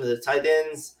to some of the tight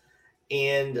ends,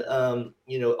 and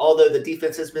although the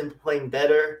defense has been playing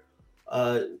better,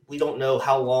 we don't know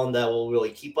how long that will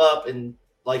really keep up. And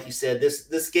like you said,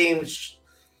 this game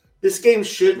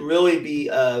should really be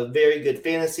a very good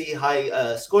fantasy,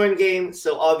 high scoring game.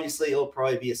 So obviously it'll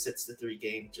probably be a 6-3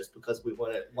 game, just because we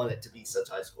want it to be such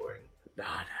high scoring. No,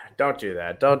 don't do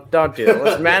that. Don't do that.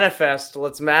 Let's manifest.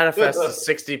 Let's manifest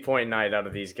a 60-point night out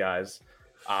of these guys.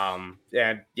 And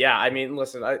yeah, I mean,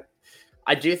 listen,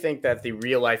 I do think that the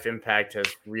real life impact has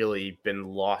really been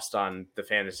lost on the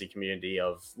fantasy community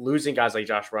of losing guys like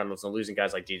Josh Reynolds and losing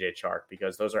guys like DJ Chark,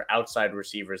 because those are outside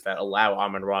receivers that allow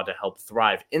Amon-Ra to help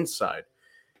thrive inside.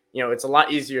 It's a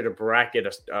lot easier to bracket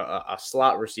a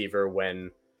slot receiver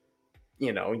when,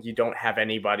 you don't have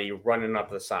anybody running up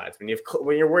the sides. When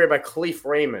you're worried about Khalif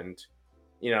Raymond,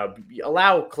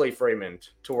 allow Khalif Raymond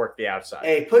to work the outside.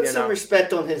 Hey, put some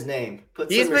respect on his name.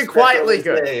 He's been quietly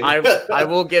good. I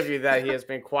will give you that. He has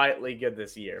been quietly good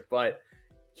this year, but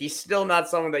he's still not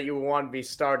someone that you want to be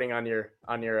starting on your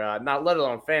not let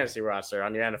alone fantasy roster,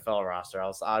 on your NFL roster.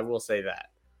 I will say that.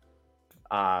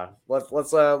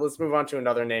 Let's move on to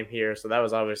another name here. So that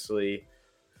was obviously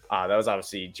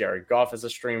Jared Goff as a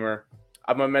streamer.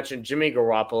 I'm gonna mention Jimmy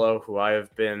Garoppolo, who I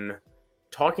have been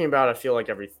talking about, I feel like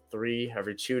every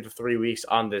 2 to 3 weeks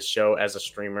on this show as a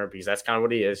streamer, because that's kind of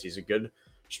what he is. He's a good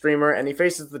streamer, and he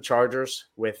faces the Chargers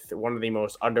with one of the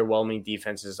most underwhelming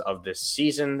defenses of this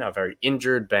season, a very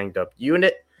injured, banged up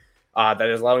unit that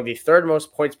is allowing the 3rd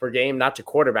most points per game, not to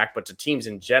quarterback, but to teams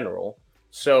in general.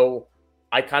 So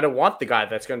I kind of want the guy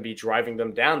that's going to be driving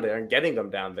them down there and getting them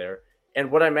down there. And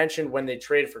what I mentioned when they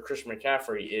traded for Christian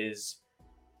McCaffrey is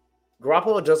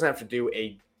Garoppolo doesn't have to do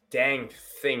a dang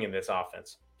thing in this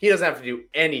offense. He doesn't have to do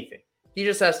anything. He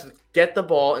just has to get the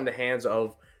ball in the hands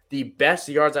of the best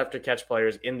yards after catch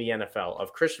players in the NFL,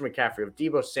 of Christian McCaffrey, of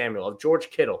Deebo Samuel, of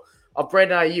George Kittle, of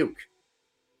Brandon Ayuk.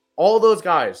 All those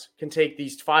guys can take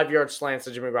these 5-yard slants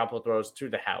that Jimmy Garoppolo throws to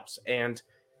the house. And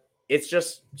it's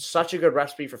just such a good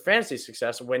recipe for fantasy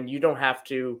success when you don't have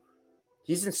to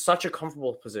he's in such a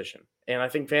comfortable position. And I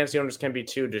think fantasy owners can be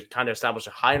too, to kind of establish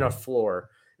a high enough floor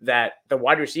that the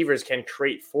wide receivers can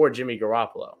create for Jimmy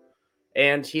Garoppolo.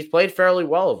 And he's played fairly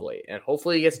well of late. And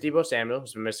hopefully he gets Deebo Samuel,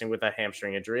 who's been missing with that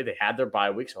hamstring injury. They had their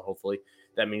bye week, so hopefully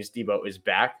that means Deebo is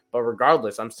back. But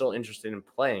regardless, I'm still interested in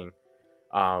playing.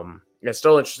 I'm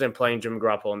still interested in playing Jimmy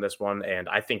Garoppolo in this one. And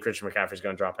I think Christian McCaffrey is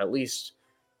going to drop at least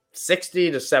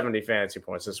 60 to 70 fantasy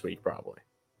points this week, probably.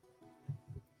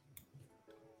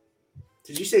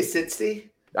 Did you say 60?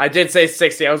 I did say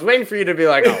 60. I was waiting for you to be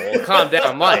like, "Oh, well, calm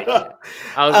down, Mike."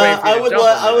 I was waiting for you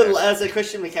I would, as a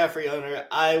Christian McCaffrey owner,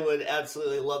 I would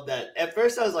absolutely love that. At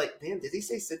first, I was like, "Man, did he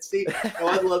say 60?" No,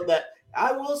 I'd love that.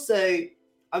 I will say,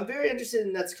 I'm very interested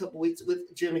in the next couple weeks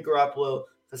with Jimmy Garoppolo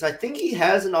because I think he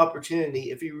has an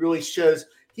opportunity if he really shows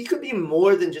he could be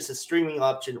more than just a streaming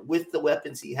option with the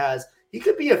weapons he has. He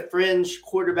could be a fringe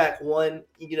quarterback one,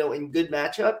 in good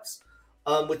matchups,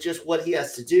 with just what he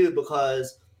has to do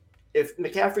because if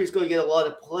McCaffrey's going to get a lot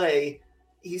of play,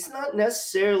 he's not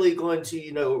necessarily going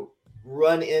to,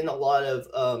 run in a lot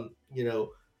of,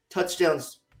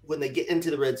 touchdowns when they get into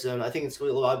the red zone. I think it's going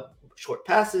to be a lot of short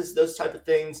passes, those type of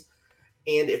things.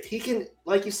 And if he can,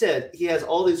 like you said, he has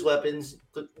all these weapons,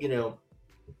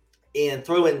 and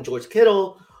throw in George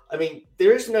Kittle. I mean,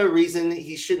 there's no reason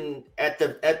he shouldn't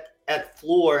at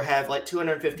floor have like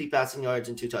 250 passing yards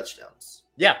and 2 touchdowns.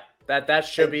 Yeah, that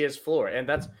should be his floor. And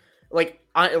that's like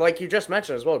you just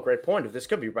mentioned as well, great point. If this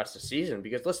could be rest of season,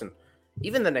 because listen,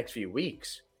 even the next few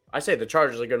weeks, I say the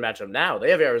Chargers are a good matchup now.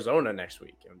 They have Arizona next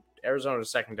week, and Arizona's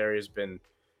secondary has been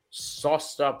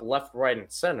sauced up left, right,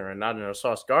 and center, and not in a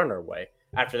Sauce Gardner way.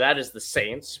 After that is the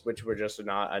Saints, which were just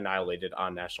annihilated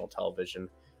on national television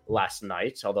last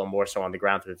night, although more so on the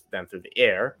ground than through the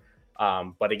air.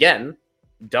 But again,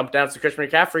 dump downs to Christian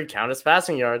McCaffrey, count as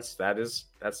passing yards. That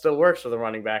still works for the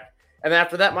running back. And then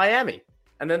after that, Miami.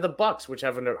 And then the Bucks, which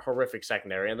have a horrific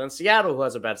secondary. And then Seattle, who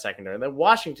has a bad secondary. And then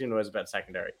Washington, who has a bad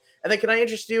secondary. And then can I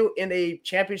interest you in a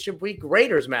championship week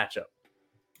Raiders matchup?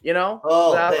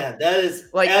 Oh, man, that is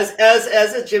like as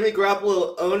a Jimmy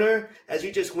Garoppolo owner, as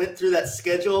you just went through that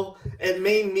schedule, it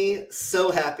made me so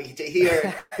happy to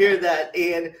hear that.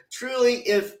 And truly,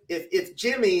 if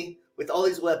Jimmy with all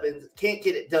these weapons can't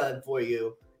get it done for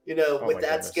you, with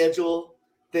that schedule,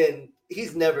 then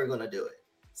he's never going to do it.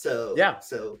 So yeah,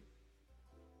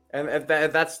 and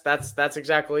that's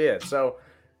exactly it. So,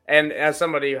 and as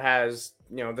somebody who has,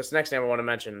 this next name I want to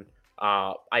mention.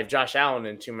 I have Josh Allen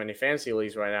in too many fantasy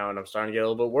leagues right now, and I'm starting to get a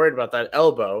little bit worried about that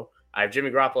elbow. I have Jimmy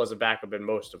Garoppolo as a backup in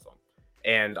most of them.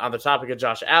 And on the topic of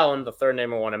Josh Allen, the third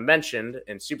name I want to mention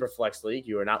in Superflex League,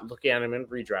 you are not looking at him in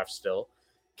redraft still,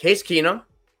 Case Keenum,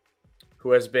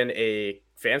 who has been a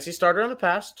fantasy starter in the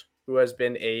past, who has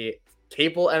been a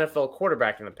capable NFL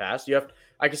quarterback in the past.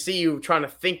 I can see you trying to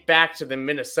think back to the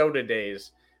Minnesota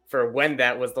days for when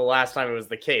that was the last time it was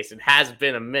the case. It has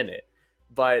been a minute,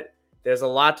 but there's a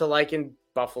lot to like in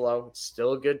Buffalo. It's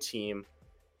still a good team.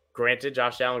 Granted,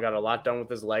 Josh Allen got a lot done with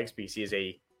his legs because he is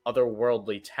a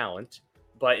otherworldly talent.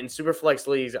 But in Superflex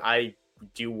leagues, I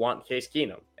do want Case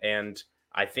Keenum. And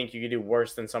I think you could do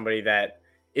worse than somebody that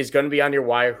is going to be on your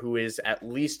wire who is at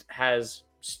least has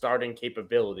starting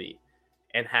capability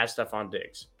and has Stephon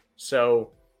Diggs. So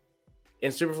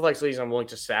in Superflex leagues, I'm willing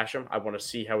to stash him. I want to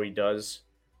see how he does.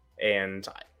 And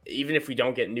even if we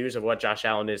don't get news of what Josh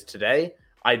Allen is today,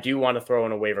 I do want to throw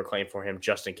in a waiver claim for him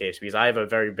just in case, because I have a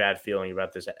very bad feeling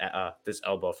about this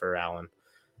elbow for Allen.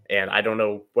 And I don't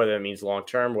know whether it means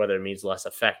long-term, whether it means less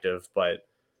effective, but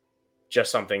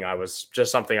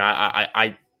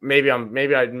maybe I'm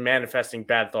manifesting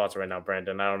bad thoughts right now,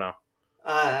 Brandon. I don't know.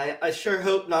 I sure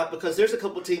hope not, because there's a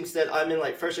couple teams that I'm in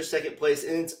like first or second place,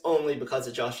 and it's only because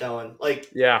of Josh Allen.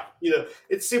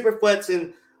 It's super flex.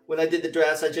 And when I did the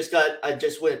drafts, I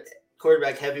just went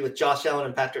quarterback heavy with Josh Allen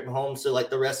and Patrick Mahomes. So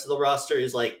like the rest of the roster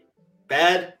is like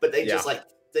bad, but they just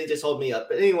hold me up.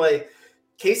 But anyway,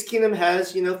 Case Keenum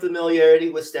has, familiarity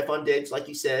with Stephon Diggs, like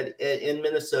you said, in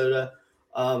Minnesota.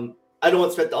 I don't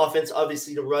expect the offense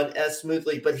obviously to run as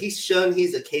smoothly, but he's shown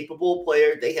he's a capable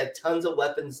player. They had tons of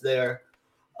weapons there.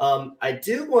 I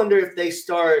do wonder if they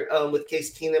start with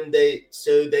Case Keenum,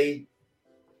 they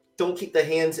don't keep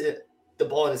the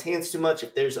ball in his hands too much.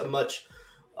 If there's a much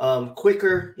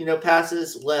quicker,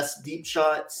 passes, less deep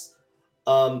shots.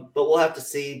 But we'll have to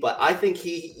see. But I think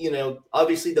he,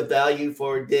 obviously the value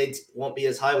for Diggs won't be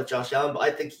as high with Josh Allen, but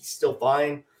I think he's still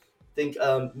fine. I think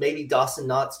maybe Dawson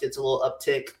Knox gets a little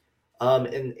uptick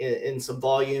in some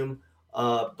volume,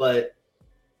 but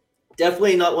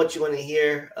definitely not what you want to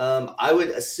hear. I would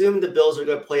assume the Bills are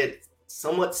going to play it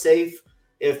somewhat safe,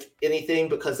 if anything,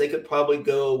 because they could probably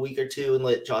go a week or two and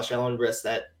let Josh Allen rest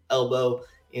that elbow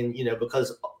and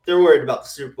because they're worried about the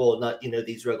Super Bowl, not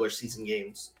these regular season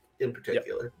games in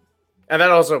particular. Yep. And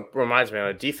that also reminds me on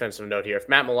a defensive note here. If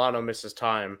Matt Milano misses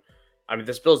time, I mean,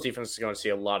 this Bills defense is going to see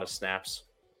a lot of snaps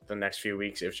the next few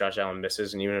weeks if Josh Allen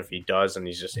misses, and even if he does and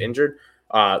he's just injured.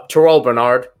 Terrell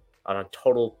Bernard, on a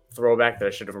total throwback that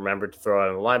I should have remembered to throw out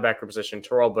in the linebacker position.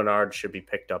 Terrell Bernard should be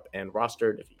picked up and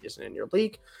rostered if he isn't in your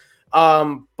league.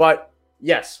 But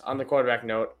yes, on the quarterback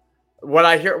note, what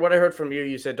I heard from you,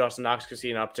 you said Dawson Knox could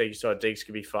see an uptick. You said Diggs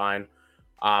could be fine.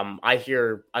 I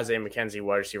hear Isaiah McKenzie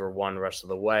wide receiver 1 the rest of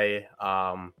the way.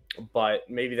 But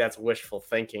maybe that's wishful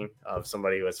thinking of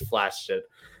somebody who has flashed it.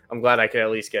 I'm glad I could at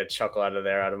least get a chuckle out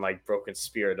of my broken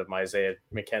spirit of my Isaiah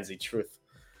McKenzie truth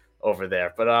over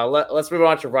there. But let's move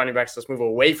on to running backs. Let's move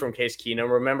away from Case Keenum.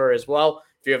 Remember as well,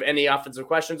 if you have any offensive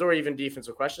questions or even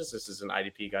defensive questions, this is an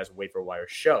IDP Guys Waiver Wire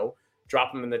show.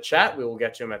 Drop them in the chat. We will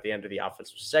get to them at the end of the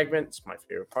offensive segment. It's my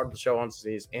favorite part of the show on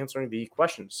today's answering the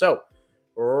questions. So,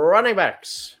 running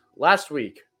backs last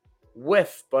week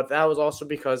but that was also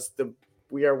because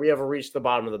we have reached the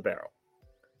bottom of the barrel.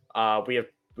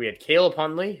 We had Caleb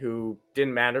Huntley, who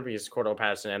didn't matter because Cordell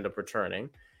Patterson ended up returning.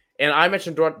 And I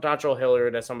mentioned Dontrell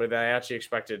Hilliard as somebody that I actually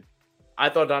expected. I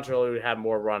thought Dontrell Hilliard would have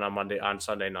more run on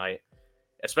Sunday night,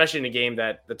 especially in a game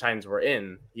that the Titans were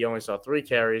in. He only saw 3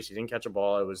 carries. He didn't catch a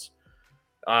ball. It was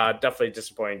definitely a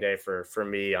disappointing day for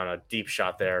me on a deep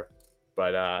shot there.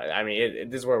 But,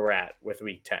 this is where we're at with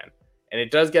week 10. And it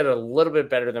does get a little bit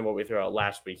better than what we threw out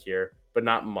last week here, but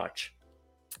not much.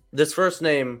 This first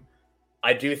name,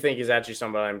 I do think is actually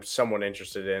somebody I'm somewhat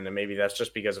interested in, and maybe that's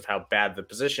just because of how bad the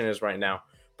position is right now.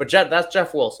 But that's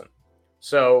Jeff Wilson.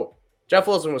 So Jeff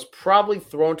Wilson was probably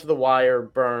thrown to the wire,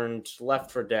 burned,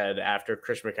 left for dead after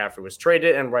Christian McCaffrey was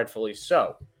traded, and rightfully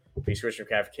so. Because Christian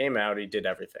McCaffrey came out, he did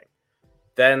everything.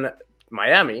 Then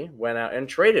Miami went out and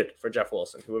traded for Jeff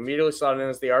Wilson, who immediately slotted in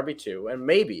as the RB2, and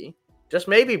maybe, just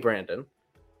maybe, Brandon,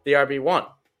 the RB1.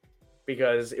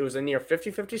 Because it was a near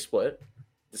 50-50 split,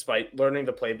 despite learning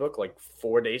the playbook like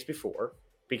 4 days before,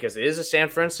 because it is a San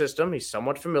Fran system. He's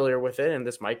somewhat familiar with it, and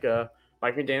this Mike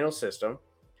McDaniel system.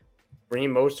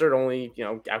 Raheem Mostert only,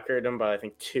 outcarried him by, I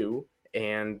think, 2,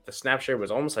 and the snap share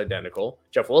was almost identical.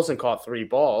 Jeff Wilson caught 3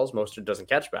 balls. Mostert doesn't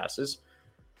catch passes.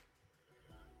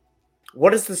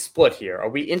 What is the split here? Are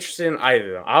we interested in either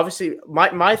of them? Obviously,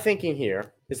 my thinking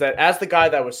here is that as the guy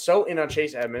that was so in on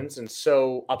Chase Edmonds and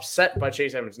so upset by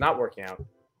Chase Edmonds not working out,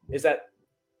 is that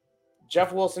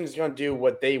Jeff Wilson is going to do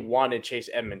what they wanted Chase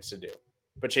Edmonds to do.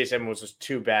 But Chase Edmonds was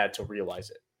too bad to realize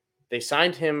it. They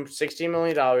signed him $16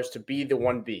 million to be the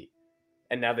 1B.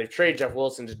 And now they've traded Jeff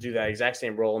Wilson to do that exact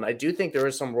same role. And I do think there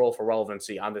is some role for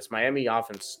relevancy on this Miami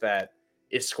offense that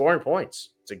is scoring points.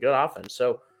 It's a good offense.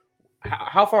 So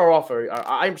how far off are you?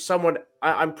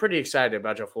 I'm pretty excited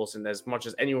about Jeff Wilson as much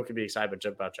as anyone can be excited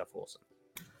about Jeff Wilson.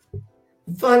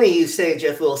 Funny you say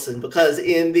Jeff Wilson, because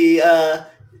in the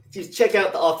if you check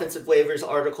out the offensive waivers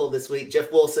article this week,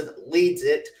 Jeff Wilson leads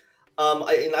it.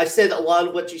 I said a lot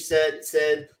of what you said.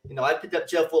 I picked up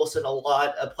Jeff Wilson a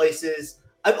lot of places.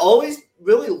 I've always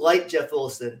really liked Jeff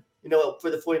Wilson, for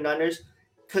the 49ers,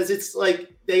 because it's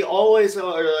like they always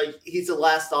are like he's the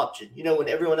last option. When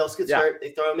everyone else gets hurt, they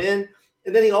throw him in,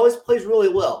 and then he always plays really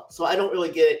well. So I don't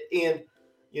really get it. And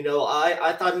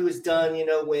I thought he was done.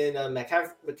 When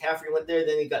McCaffrey went there,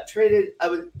 then he got traded. I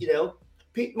would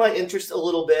piqued my interest a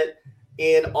little bit,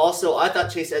 and also I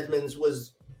thought Chase Edmonds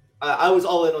was. I was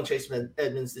all in on Chase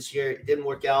Edmonds this year. It didn't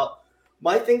work out.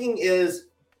 My thinking is,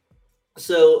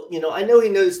 so I know he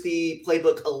knows the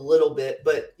playbook a little bit,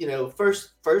 but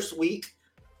first week.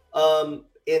 And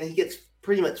he gets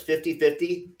pretty much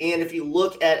 50-50. And if you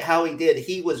look at how he did,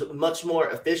 he was much more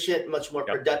efficient, much more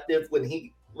productive when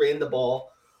he ran the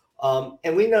ball.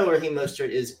 And we know Raheem Mostert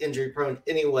is injury prone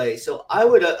anyway. So I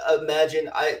would imagine,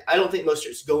 I don't think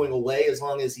Mostert's going away as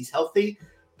long as he's healthy,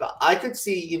 but I could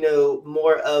see,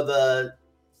 more of a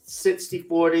 60-40,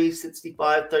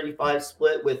 65-35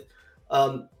 split with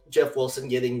Jeff Wilson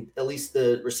getting at least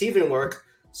the receiving work.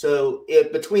 So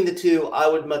between the two, I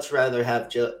would much rather have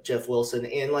Jeff Wilson.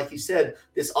 And like you said,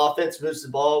 this offense moves the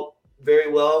ball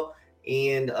very well.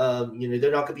 And,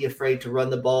 they're not going to be afraid to run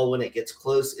the ball when it gets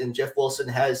close. And Jeff Wilson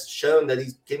has shown that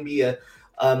he can be a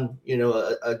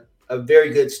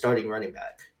very good starting running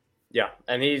back. Yeah,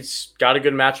 and he's got a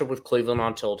good matchup with Cleveland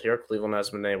on tilt here. Cleveland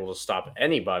hasn't been able to stop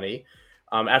anybody.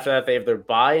 After that, they have their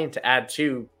bye. And to add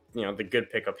to, the good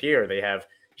pickup here, they have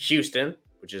Houston,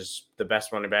 which is the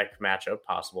best running back matchup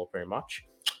possible, pretty much.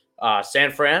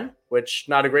 San Fran, which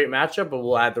not a great matchup, but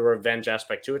we'll add the revenge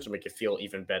aspect to it to make it feel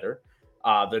even better.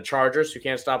 The Chargers, who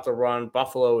can't stop the run.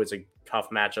 Buffalo is a tough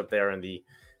matchup there in the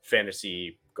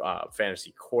fantasy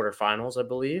fantasy quarterfinals, I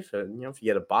believe. And, if you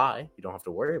get a bye, you don't have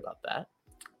to worry about that.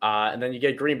 And then you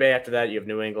get Green Bay after that. You have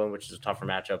New England, which is a tougher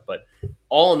matchup. But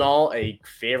all in all, a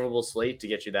favorable slate to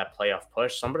get you that playoff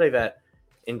push. Somebody that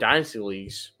in dynasty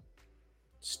leagues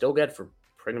still get for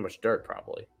pretty much dirt,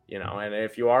 probably. And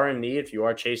if you are in need, if you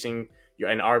are chasing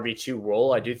an RB2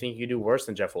 role, I do think you do worse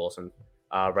than Jeff Wilson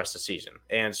rest of the season.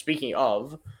 And speaking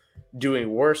of doing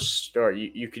worse, or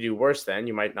you could do worse than,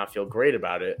 you might not feel great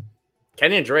about it.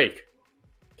 Kenyon Drake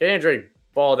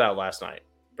balled out last night,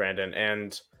 Brandon.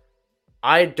 And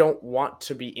I don't want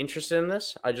to be interested in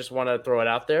this. I just want to throw it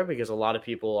out there because a lot of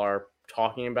people are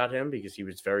talking about him because he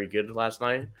was very good last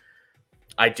night.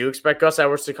 I do expect Gus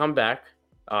Edwards to come back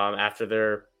after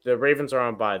the Ravens are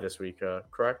on bye this week,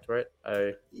 correct? Right?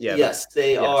 Yes,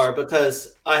 they are,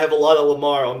 because I have a lot of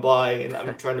Lamar on bye, and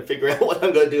I'm trying to figure out what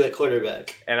I'm going to do at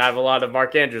quarterback. And I have a lot of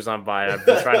Mark Andrews on bye. I've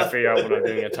been trying to figure out what I'm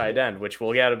doing at tight end, which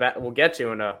we'll get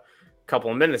to in a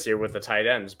couple of minutes here with the tight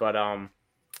ends. But I'm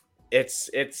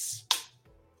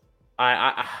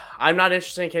not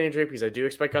interested in Kenyon Drake because I do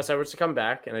expect Gus Edwards to come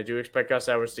back, and I do expect Gus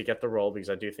Edwards to get the role because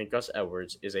I do think Gus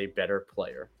Edwards is a better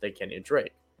player than Kenyon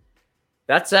Drake.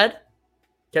 That said,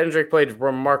 Kenyon Drake played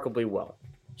remarkably well.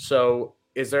 So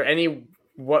are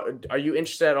you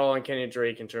interested at all in Kenyon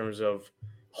Drake in terms of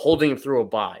holding him through a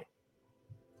bye?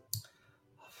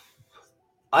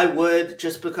 I would,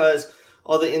 just because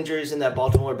all the injuries in that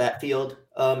Baltimore backfield.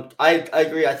 I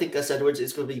agree. I think Gus Edwards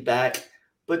is going to be back,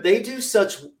 but the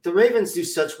Ravens do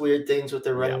such weird things with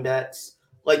their running backs.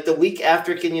 Like the week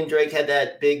after Kenyon Drake had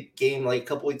that big game, like a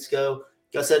couple weeks ago,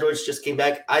 Gus Edwards just came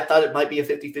back. I thought it might be a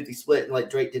 50-50 split, and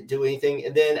Drake didn't do anything.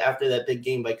 And then after that big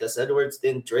game by Gus Edwards,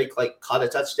 then Drake caught a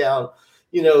touchdown.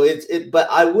 But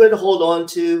I would hold on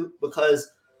to,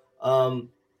 because I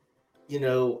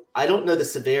don't know the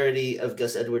severity of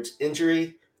Gus Edwards'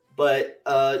 injury, but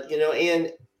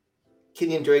and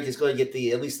Kenyon Drake is going to get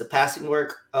at least the passing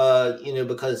work,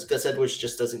 because Gus Edwards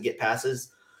just doesn't get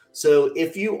passes. So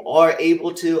if you are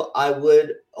able to, I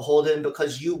would hold him,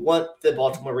 because you want the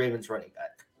Baltimore Ravens running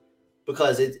back,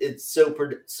 because it's so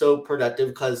productive,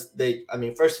 because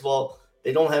first of all,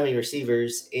 they don't have any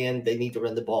receivers and they need to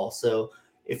run the ball. So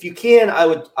if you can,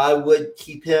 I would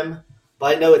keep him,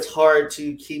 but I know it's hard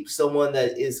to keep someone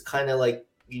that is kind of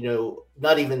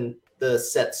not even the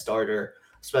set starter,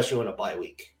 especially on a bye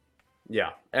week.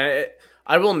 Yeah. And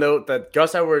I will note that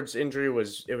Gus Edwards' injury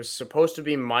was supposed to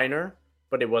be minor,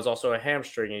 but it was also a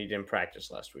hamstring, and he didn't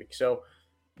practice last week. So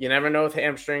you never know with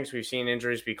hamstrings. We've seen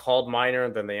injuries be called minor,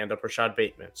 and then they end up Rashad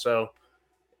Bateman. So,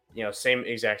 same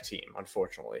exact team,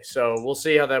 unfortunately. So we'll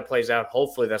see how that plays out.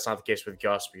 Hopefully that's not the case with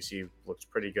Gus, because he looks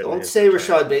pretty good. Don't say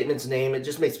Rashad Bateman's name. It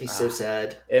just makes me so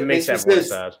sad. It makes everyone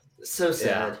sad. So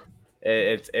sad.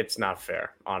 Yeah. It's not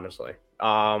fair, honestly.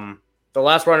 The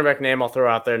last running back name I'll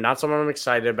throw out there, not someone I'm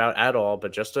excited about at all,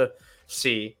 but just to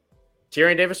see,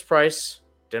 Tyrion Davis-Price.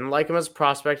 Didn't like him as a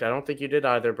prospect. I don't think you did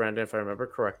either, Brandon, if I remember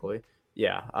correctly.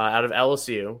 Yeah, out of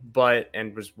LSU,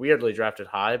 and was weirdly drafted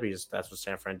high because that's what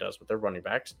San Fran does with their running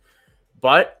backs.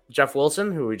 But Jeff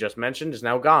Wilson, who we just mentioned, is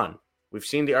now gone. We've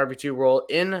seen the RB2 role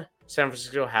in San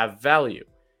Francisco have value.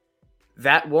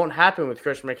 That won't happen with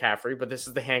Christian McCaffrey, but this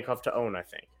is the handcuff to own, I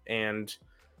think. And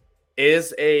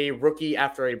is a rookie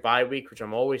after a bye week, which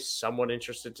I'm always somewhat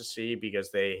interested to see because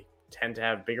they tend to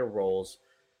have bigger roles.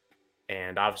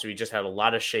 And obviously, we just had a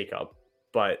lot of shakeup,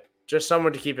 but just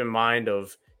someone to keep in mind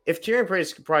of if Tyrion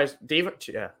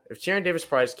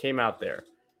Davis-Price came out there,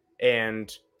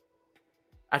 and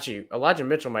actually Elijah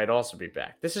Mitchell might also be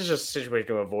back. This is just a situation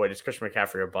to avoid. It's Christian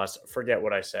McCaffrey or bust. Forget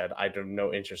what I said. I have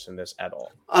no interest in this at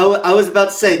all. I was about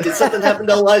to say, did something happen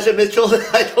to Elijah Mitchell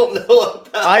that I don't know about?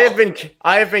 I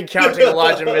have been counting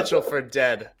Elijah Mitchell for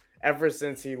dead ever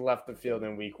since he left the field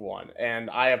in week 1. And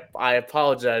I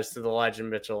apologize to the Elijah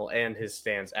Mitchell and his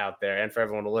stands out there, and for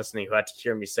everyone listening who had to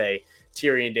hear me say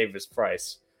Tyrion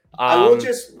Davis-Price. I will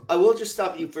just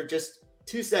stop you for just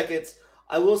 2 seconds.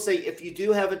 I will say, if you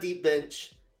do have a deep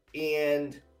bench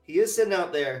and he is sitting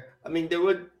out there,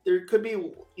 there could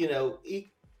be,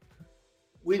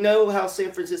 we know how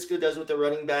San Francisco does with the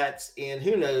running backs, and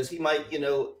who knows, he might,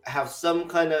 have some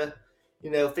kind of,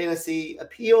 fantasy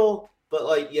appeal. But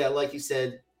like you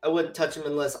said, I wouldn't touch him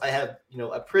unless I have,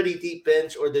 a pretty deep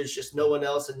bench, or there's just no one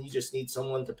else and you just need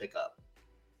someone to pick up.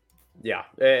 Yeah,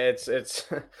 it's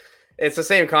it's the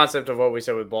same concept of what we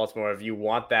said with Baltimore. If you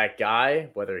want that guy,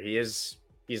 whether he's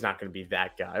not going to be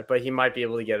that guy, but he might be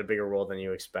able to get a bigger role than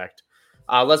you expect.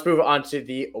 Let's move on to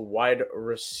the wide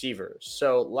receivers.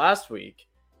 So last week,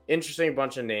 interesting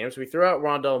bunch of names. We threw out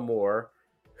Rondale Moore,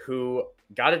 who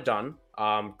got it done.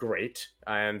 great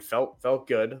and felt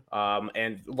good.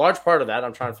 And large part of that,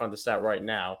 I'm trying to find the stat right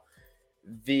now.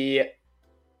 They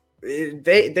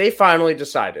finally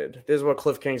decided, this is what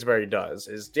Cliff Kingsbury does,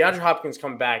 is DeAndre Hopkins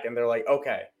come back and they're like,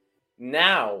 okay,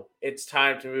 now it's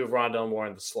time to move Rondale Moore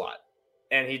in the slot.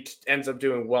 And he ends up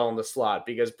doing well in the slot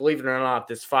because, believe it or not,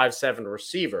 this 5'7"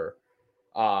 receiver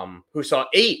who saw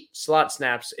 8 slot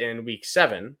snaps in week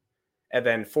 7 and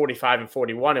then 45 and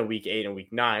 41 in week 8 and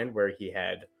week 9, where he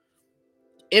had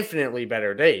infinitely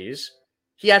better days,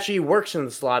 he actually works in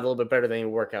the slot a little bit better than he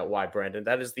work out wide, Brandon.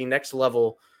 That is the next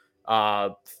level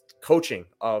coaching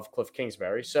of Cliff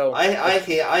Kingsbury. So I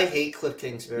hate Cliff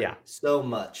Kingsbury so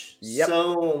much. Yep.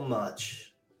 So much.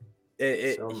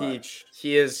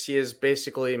 He is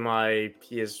basically I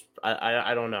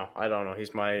don't know.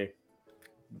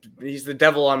 He's the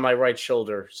devil on my right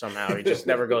shoulder somehow. He just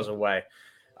never goes away.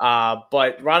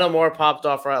 But Rondale Moore popped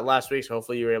off right last week, so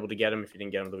hopefully you were able to get him if you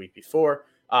didn't get him the week before.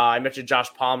 I mentioned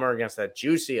Josh Palmer against that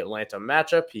juicy Atlanta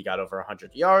matchup. He got over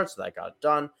 100 yards, so that got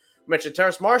done. We mentioned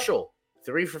Terrace Marshall,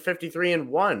 3 for 53 and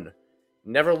 1.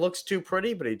 Never looks too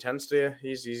pretty, but he's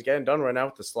getting done right now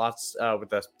with the slots, with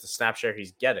the snap share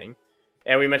he's getting.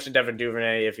 And we mentioned Devin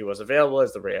Duvernay, if he was available,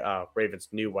 as the Ravens'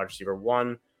 new wide receiver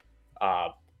 1.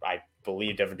 I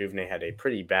believe Devin Duvernay had a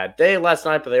pretty bad day last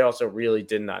night, but they also really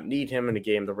did not need him in a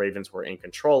game the Ravens were in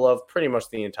control of pretty much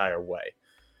the entire way.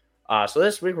 So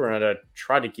this week we're going to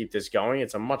try to keep this going.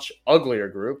 It's a much uglier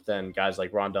group than guys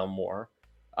like Rondale Moore.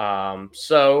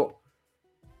 So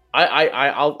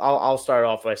I'll start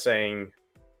off by saying,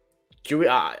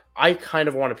 I kind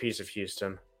of want a piece of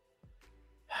Houston.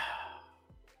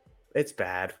 It's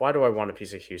bad. Why do I want a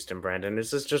piece of Houston, Brandon?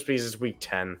 Is this just because it's week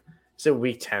 10? It's a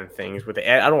week 10 things with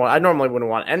I normally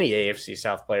wouldn't want any AFC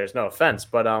South players, no offense,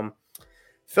 but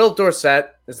Philip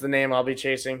Dorsett is the name I'll be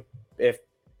chasing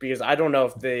because I don't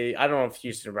know if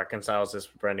Houston reconciles this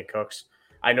with Brandon Cooks.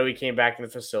 I know he came back in the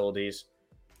facilities.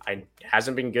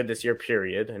 Hasn't been good this year,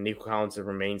 period, and Nico Collins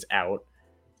remains out.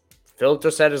 Philip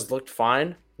Dorsett has looked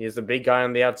fine. He is the big guy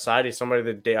on the outside. He's somebody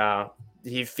that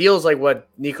he feels like what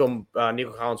Nico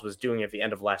Collins was doing at the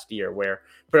end of last year, where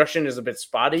production is a bit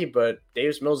spotty, but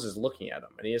Davis Mills is looking at him,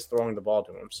 and he is throwing the ball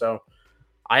to him. So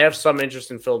I have some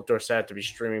interest in Philip Dorsett to be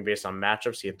streaming based on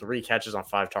matchups. He had 3 catches on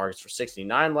 5 targets for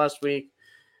 69 last week.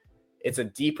 It's a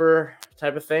deeper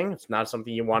type of thing. It's not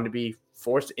something you want to be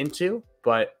forced into,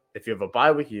 but if you have a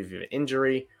bye week, if you have an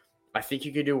injury, I think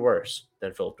you could do worse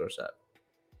than Philip Dorsett.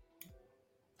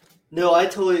 No, I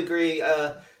totally agree.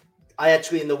 I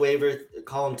actually in the waiver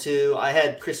column too, I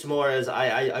had Chris Moore as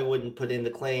I wouldn't put in the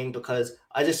claim because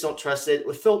I just don't trust it.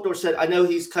 With Philip Dorsett, I know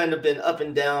he's kind of been up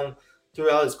and down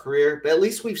throughout his career, but at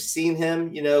least we've seen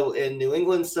him, in New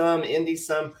England some, Indy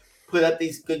some, put up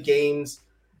these good games.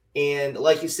 And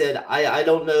like you said, I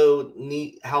don't know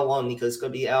how long Nico's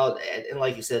going to be out. And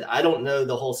like you said, I don't know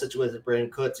the whole situation with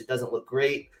Brandon Cooks. It doesn't look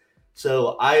great.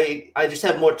 So I just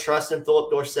have more trust in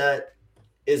Philip Dorsett.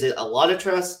 Is it a lot of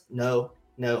trust? No,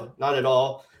 not at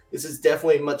all. This is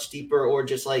definitely much deeper or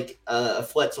just like a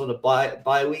flex on a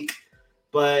bye week.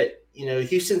 But,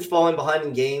 Houston's falling behind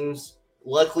in games.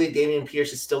 Luckily, Dameon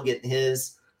Pierce is still getting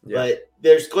his. Yeah. But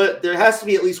there has to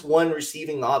be at least one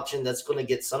receiving option that's going to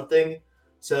get something.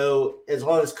 So as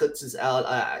long as Cooks is out,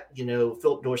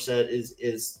 Philip Dorsett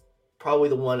is probably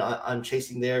the one I'm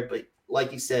chasing there. But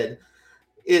like you said,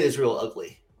 it is real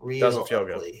ugly. Doesn't feel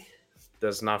good.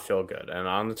 Does not feel good. And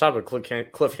on the top of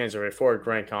Cliff Kingsbury forward,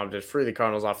 Grant commented, free the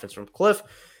Cardinals offense from Cliff.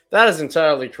 That is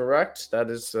entirely correct.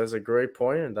 That's a great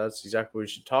point, and that's exactly what we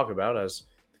should talk about as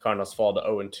the Cardinals fall to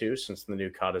 0-2 since the new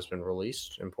COD has been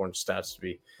released. Important stats to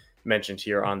be mentioned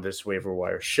here on this waiver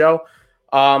wire show.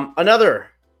 I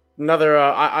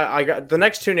got the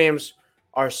next 2 names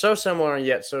are so similar and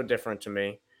yet so different to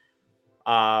me.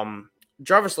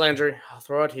 Jarvis Landry, I'll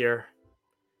throw it here.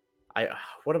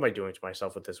 What am I doing to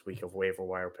myself with this week of waiver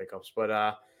wire pickups?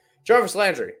 But Jarvis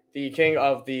Landry, the king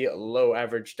of the low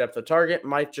average depth of target,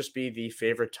 might just be the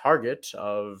favorite target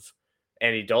of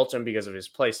Andy Dalton because of his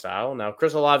play style. Now,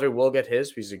 Chris Olave will get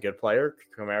his. He's a good player.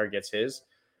 Kamara gets his.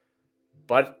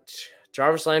 But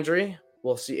Jarvis Landry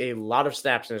will see a lot of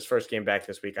snaps in his first game back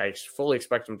this week. I fully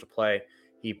expect him to play.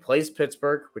 He plays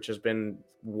Pittsburgh, which has been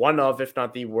one of, if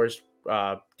not the worst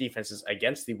defenses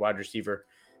against the wide receiver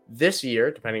this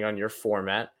year, depending on your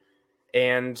format.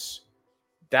 And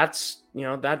that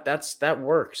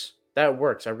works. That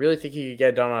works. I really think he could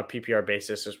get done on a PPR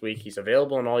basis this week. He's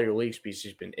available in all your leagues because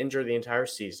he's been injured the entire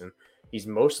season. He's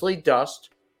mostly dust,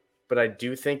 but I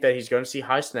do think that he's going to see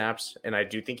high snaps, and I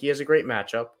do think he has a great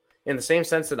matchup in the same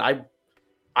sense that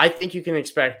I think you can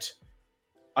expect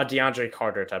a DeAndre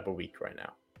Carter type of week right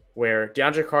now. where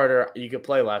DeAndre Carter, you could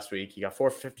play last week. He got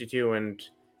 452 and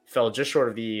fell just short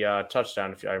of the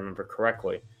touchdown, if I remember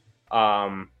correctly.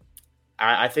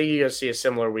 I think you're going to see a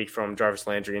similar week from Jarvis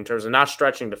Landry in terms of not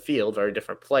stretching the field, very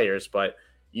different players, but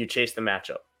you chase the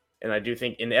matchup. And I do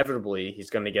think inevitably he's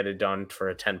going to get it done for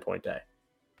a 10-point day.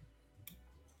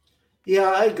 Yeah,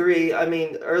 I agree. I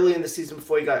mean, early in the season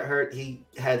before he got hurt, he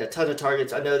had a ton of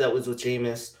targets. I know that was with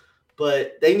Jameis,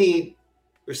 but they need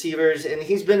receivers, and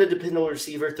he's been a dependable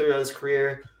receiver throughout his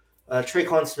career.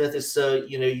 Traquan Smith is so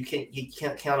you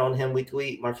can't count on him week to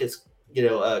week. Marcus,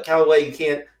 Callaway, you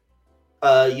can't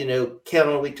count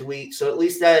on week to week. So at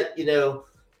least that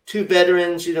two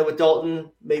veterans, with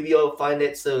Dalton, maybe you'll find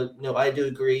it. So I do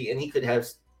agree, and he could have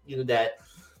that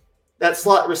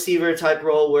slot receiver type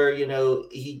role where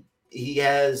he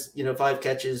has 5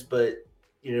 catches, but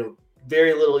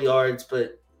very little yards,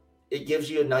 but it gives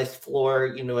you a nice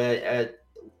floor.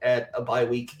 At a bye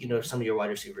week, some of your wide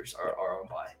receivers are on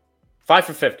bye. 5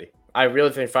 for 50. I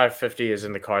really think 550 is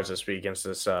in the cards this week against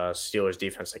this Steelers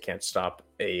defense that can't stop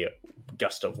a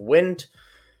gust of wind.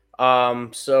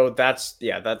 So that's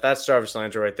Jarvis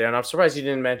Landry right there. And I'm surprised you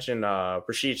didn't mention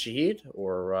Rashid Shaheed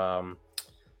or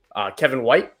Kevin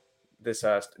White, this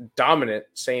dominant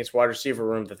Saints wide receiver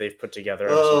room that they've put together.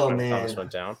 Oh, man. Thomas went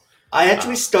down. I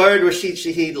actually started Rashid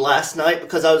Shaheed last night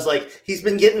because I was like, he's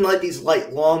been getting these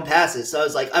long passes. So I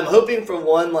was like, I'm hoping for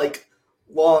one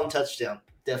long touchdown.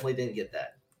 Definitely didn't get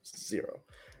that. 0.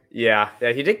 Yeah,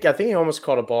 he did. I think he almost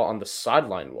caught a ball on the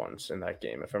sideline once in that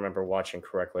game, if I remember watching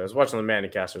correctly. I was watching the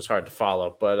Manicast. It was hard to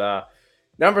follow. But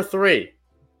number 3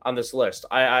 on this list,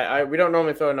 we don't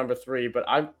normally throw a number 3, but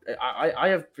I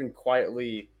have been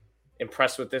quietly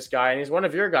impressed with this guy, and he's one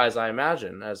of your guys, I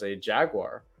imagine, as a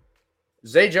Jaguar.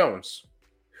 Zay Jones,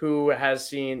 who has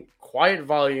seen quiet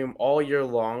volume all year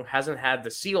long, hasn't had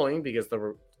the ceiling because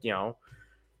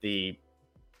the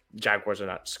Jaguars are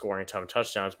not scoring a ton of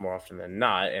touchdowns more often than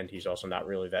not, and he's also not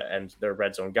really their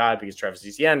red zone guy because Travis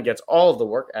Etienne gets all of the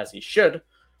work as he should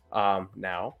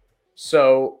now.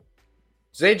 So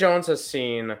Zay Jones has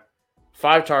seen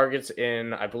 5 targets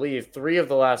in, I believe, 3 of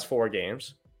the last 4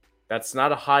 games. That's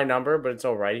not a high number, but it's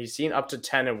all right. He's seen up to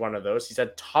 10 in one of those. He's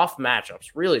had tough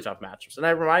matchups, really tough matchups. And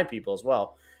I remind people as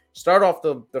well, start off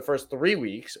the first 3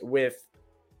 weeks with,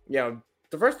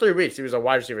 the first 3 weeks, he was a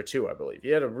wide receiver 2, I believe. He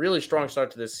had a really strong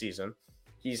start to this season.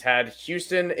 He's had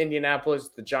Houston, Indianapolis,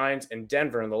 the Giants, and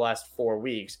Denver in the last 4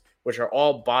 weeks, which are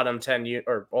all bottom 10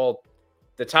 or all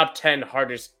the top 10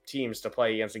 hardest teams to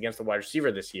play against the wide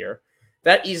receiver this year.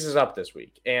 That eases up this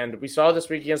week. And we saw this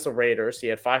week against the Raiders. He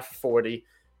had 540.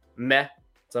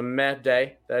 It's a meh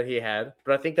day that he had,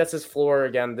 but I think that's his floor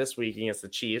again this week against the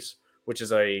Chiefs, which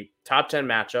is a top 10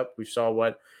 matchup. We saw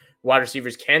what wide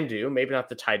receivers can do, maybe not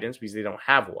the Titans because they don't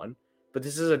have one, but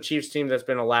this is a Chiefs team that's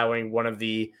been allowing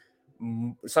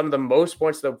some of the most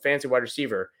points to the fancy wide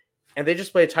receiver, and they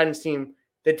just play a Titans team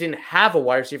that didn't have a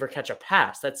wide receiver catch a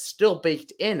pass. That's still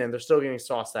baked in, and they're still getting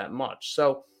sauced that much.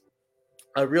 So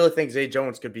I really think Zay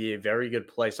Jones could be a very good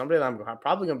play, somebody that I'm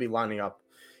probably going to be lining up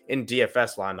in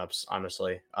DFS lineups,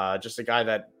 honestly. Just a guy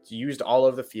that used all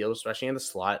over the field, especially in the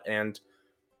slot. And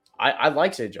I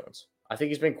like Zay Jones. I think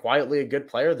he's been quietly a good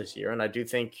player this year, and I do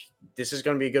think this is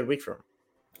going to be a good week for him.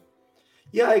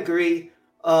 Yeah, I agree.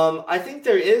 I think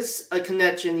there is a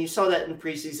connection. You saw that in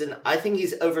preseason. I think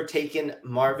he's overtaken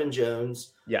Marvin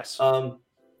Jones. Yes.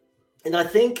 And I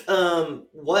think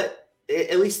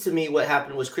at least to me, what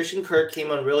happened was Christian Kirk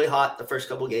came on really hot the first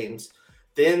couple games.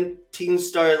 Then teams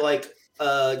started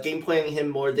game planning him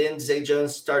more. Then Zay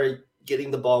Jones started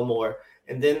getting the ball more.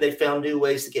 And then they found new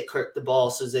ways to get Kirk the ball.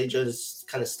 So Zay Jones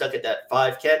kind of stuck at that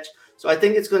 5 catch. So I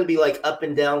think it's going to be up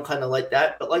and down kind of like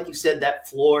that. But like you said, that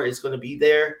floor is going to be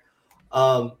there.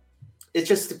 It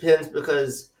just depends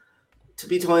because, to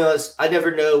be totally honest, I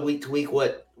never know week to week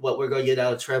what we're going to get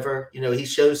out of Trevor. He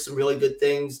shows some really good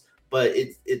things, but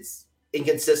it's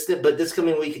inconsistent. But this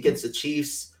coming week against the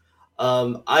Chiefs,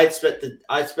 I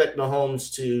expect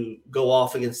Mahomes to go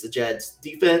off against the Jets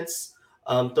defense,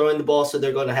 throwing the ball, so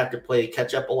they're going to have to play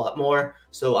catch up a lot more.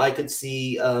 So I could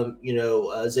see,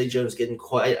 Zay Jones getting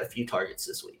quite a few targets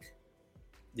this week.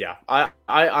 Yeah,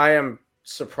 I am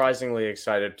surprisingly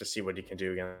excited to see what he can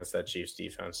do against that Chiefs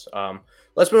defense.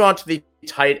 Let's move on to the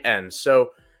tight end.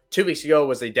 So 2 weeks ago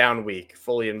was a down week.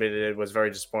 Fully admitted, was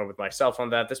very disappointed with myself on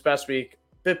that. This past week,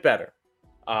 a bit better.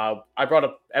 I brought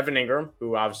up Evan Ingram,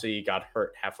 who obviously got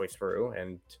hurt halfway through,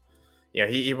 and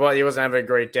he wasn't having a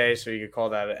great day, so you could call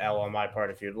that an L on my part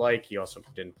if you'd like. He also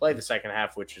didn't play the second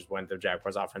half, which is when the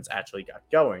Jaguars offense actually got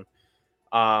going.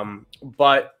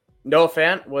 But Noah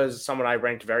Fant was someone I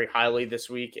ranked very highly this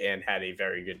week and had a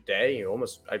very good day.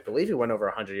 I believe he went over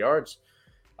 100 yards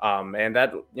And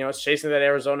that, it's chasing that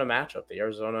Arizona matchup. The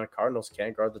Arizona Cardinals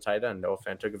can't guard the tight end. Noah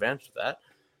Fant took advantage of that.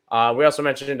 We also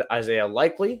mentioned Isaiah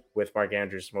Likely with Mark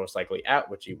Andrews most likely out,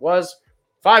 which he was.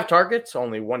 5 targets,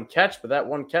 only 1 catch, but that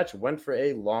 1 catch went for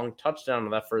a long touchdown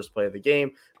on that first play of the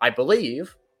game. I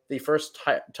believe the first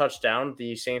touchdown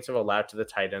the Saints have allowed to the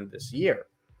tight end this year.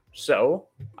 So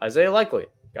Isaiah Likely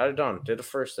got it done. Did it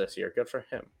first this year. Good for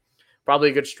him. Probably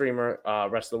a good streamer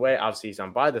rest of the way. Obviously, he's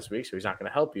on bye this week, so he's not going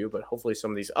to help you, but hopefully some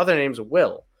of these other names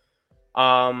will.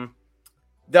 I'll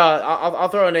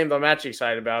throw a name that I'm actually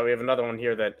excited about. We have another one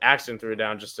here that Axton threw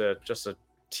down just to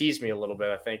tease me a little bit,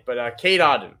 I think. But Cade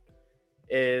Otton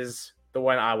is the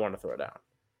one I want to throw down.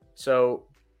 So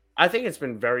I think it's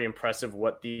been very impressive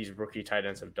what these rookie tight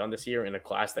ends have done this year in a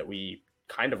class that we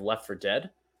kind of left for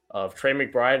dead of Trey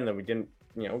McBride, and then we didn't,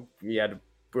 we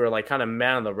were like kind of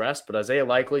mad on the rest, but Isaiah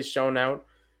Likely's shown out.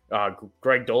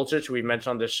 Greg Dulcich, we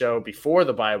mentioned on this show before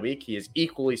the bye week, he is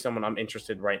equally someone I'm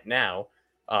interested right now.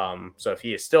 So if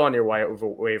he is still on your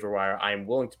waiver wire, I am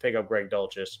willing to pick up Greg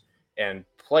Dulcich and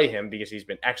play him because he's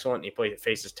been excellent. He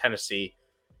faces Tennessee.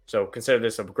 So consider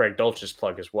this a Greg Dulcich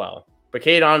plug as well. But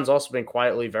Cade Otton's also been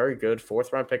quietly very good.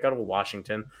 4th-round pick out of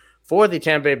Washington for the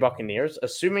Tampa Bay Buccaneers.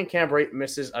 Assuming Cam Brate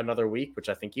misses another week, which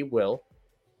I think he will,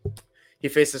 he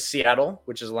faces Seattle,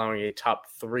 which is allowing a top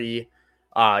 3.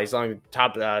 He's allowing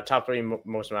the top 3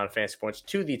 most amount of fantasy points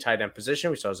to the tight end position.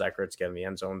 We saw Zach Ertz get in the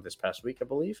end zone this past week, I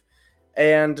believe.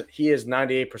 And he is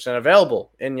 98%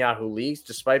 available in Yahoo leagues,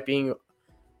 despite being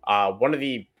one of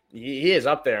the he is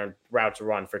up there in routes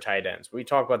run for tight ends. We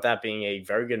talk about that being a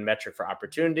very good metric for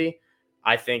opportunity.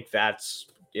 I think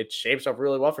it shapes up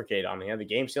really well for Cade Otton. He had the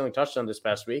game-stealing touchdown this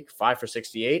past week, 5 for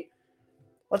 68.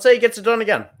 Let's say he gets it done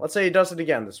again. Let's say he does it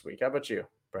again this week. How about you,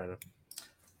 Brandon?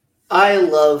 I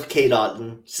love Cade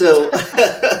Otton. So,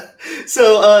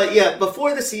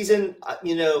 before the season,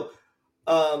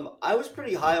 I was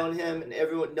pretty high on him, and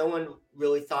no one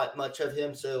really thought much of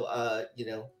him. So,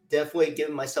 definitely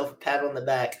giving myself a pat on the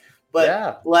back. But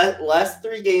yeah. Last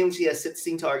 3 games, he has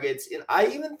 16 targets. And I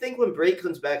even think when Brate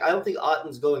comes back, I don't think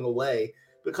Otton's going away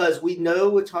because we know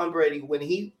with Tom Brady, when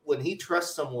he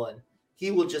trusts someone,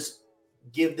 he will just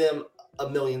give them a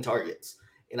million targets.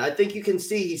 And I think you can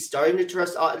see he's starting to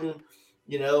trust Otton.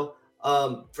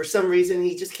 For some reason,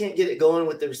 he just can't get it going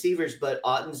with the receivers, but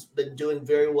Otton's been doing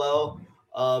very well.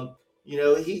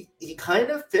 He kind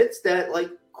of fits that like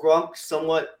Gronk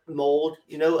somewhat mold,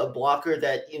 a blocker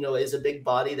that, is a big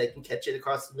body that can catch it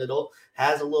across the middle,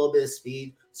 has a little bit of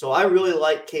speed. So I really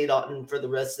like Cade Otton for the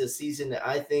rest of the season.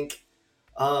 I think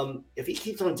if he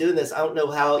keeps on doing this, I don't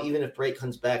know how, even if Brate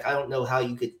comes back, I don't know how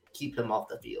you could keep him off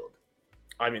the field.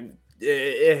 I mean,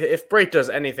 if Brate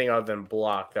does anything other than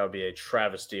block, that would be a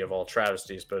travesty of all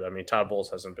travesties. But, I mean, Todd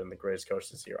Bowles hasn't been the greatest coach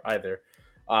this year either.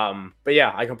 But,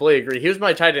 yeah, I completely agree. He was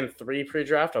my tight end 3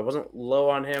 pre-draft. I wasn't low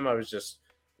on him. I was just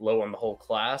low on the whole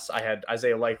class. I had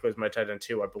Isaiah Likely as my tight end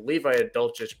 2. I believe I had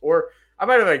Dulcich, or I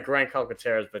might have had Grant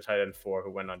Calcaterra as my tight end 4,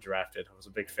 who went undrafted. I was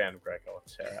a big fan of Grant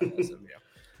Calcaterra.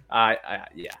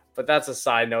 Yeah, but that's a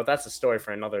side note. That's a story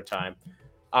for another time.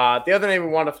 The other name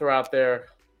we want to throw out there,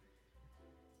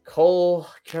 Cole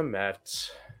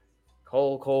Kmet.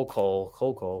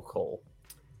 Cole.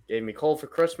 Gave me Cole for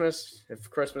Christmas. If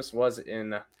Christmas was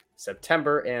in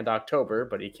September and October,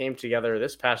 but he came together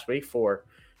this past week for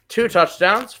 2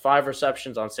 touchdowns, 5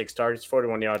 receptions on 6 targets,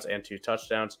 41 yards, and 2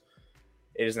 touchdowns.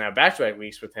 It is now back-to-back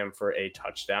weeks with him for a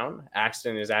touchdown.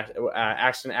 Axton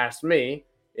asked me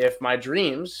if my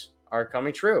dreams are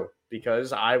coming true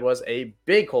because I was a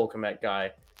big Cole Kmet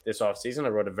guy this offseason. I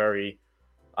wrote a very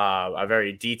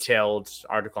detailed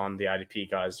article on the IDP,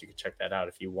 guys. You can check that out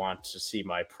if you want to see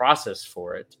my process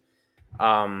for it.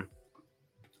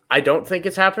 I don't think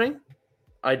it's happening.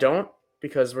 I don't,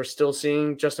 because we're still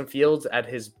seeing Justin Fields at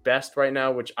his best right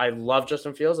now, which I love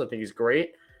Justin Fields. I think he's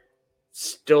great.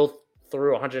 Still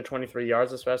threw 123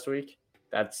 yards this past week.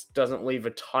 That doesn't leave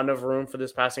a ton of room for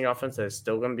this passing offense. It's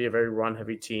still going to be a very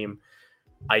run-heavy team.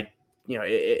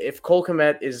 If Cole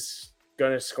Kmet is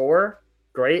going to score,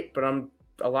 great, but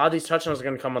a lot of these touchdowns are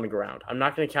going to come on the ground. I'm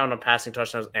not going to count on passing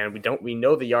touchdowns, and we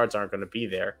know the yards aren't going to be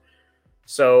there.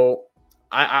 So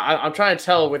I'm trying to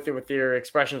tell with your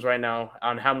expressions right now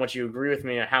on how much you agree with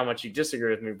me and how much you disagree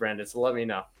with me, Brandon. So let me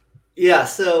know. Yeah,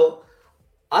 so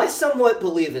I somewhat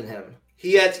believe in him.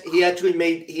 He actually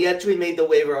made the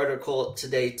waiver article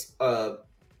today.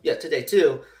 Today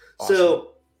too. Awesome.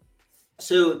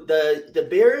 So the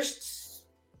Bears,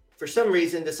 for some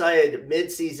reason, decided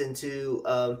mid-season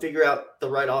to figure out the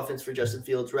right offense for Justin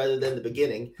Fields rather than the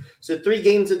beginning. So 3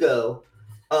 games ago,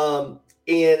 and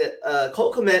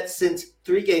Cole Kmet, since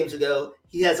 3 games ago,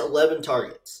 he has 11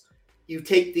 targets. you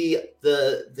take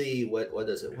the what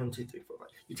is it? 1, 2, 3, 4, 5.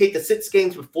 You take the 6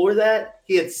 games before that,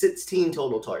 he had 16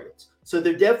 total targets. So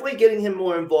they're definitely getting him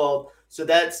more involved. So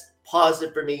that's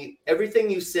positive for me. Everything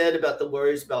you said about the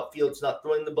worries about Fields not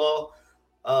throwing the ball,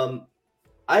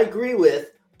 I agree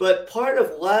with. But part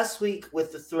of last week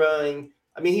with the throwing,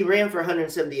 I mean, he ran for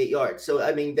 178 yards. So,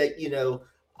 I mean, that,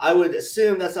 I would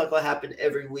assume that's not going to happen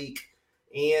every week.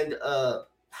 And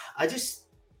I just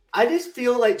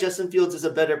feel like Justin Fields is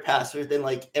a better passer than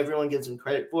like everyone gives him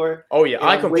credit for. Oh yeah,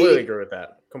 I completely agree with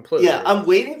that. Completely. Yeah, I'm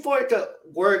waiting for it to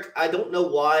work. I don't know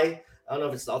why. I don't know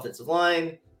if it's the offensive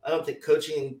line. I don't think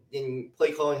coaching and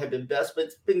play calling have been best, but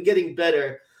it's been getting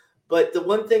better. But the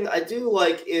one thing I do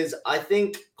like is I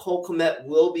think Cole Kmet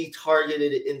will be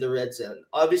targeted in the red zone.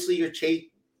 Obviously,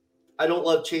 I don't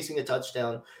love chasing a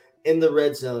touchdown in the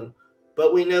red zone,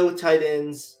 but we know tight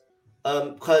ends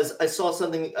because I saw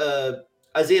something.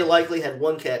 Isaiah Likely had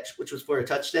 1 catch, which was for a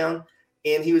touchdown,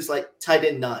 and he was like tight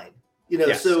end 9.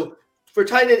 Yes. So for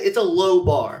tight end, it's a low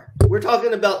bar. We're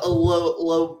talking about a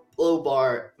low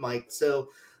bar, Mike. So,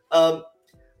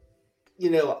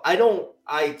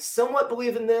 I somewhat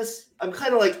believe in this. I'm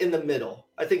kind of like in the middle.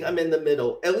 I think I'm in the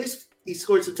middle. At least he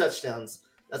scored some touchdowns.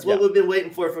 That's what we've been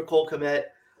waiting for Cole Kmet.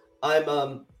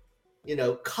 I'm,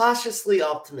 cautiously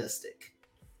optimistic.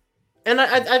 And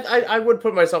I would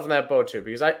put myself in that boat too,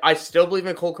 because I still believe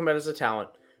in Cole Kmet as a talent.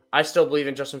 I still believe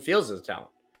in Justin Fields as a talent.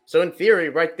 So in theory,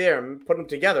 right there, put them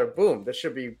together, boom, this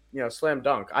should be, slam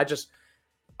dunk.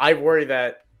 I worry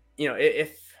that,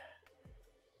 if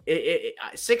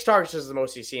 6 targets is the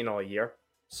most he's seen all year.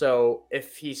 So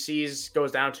if he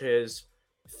goes down to his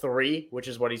 3, which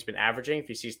is what he's been averaging, if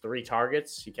he sees 3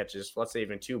 targets, he catches, let's say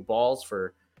even 2 balls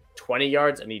for 20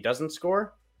 yards and he doesn't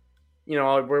score, you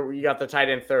got the tight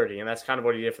end 30, and that's kind of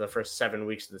what he did for the first 7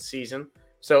 weeks of the season.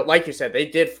 So like you said, they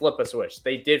did flip a switch.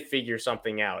 They did figure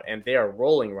something out, and they are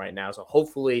rolling right now. So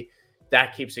hopefully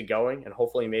that keeps it going, and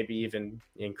hopefully maybe even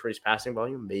increase passing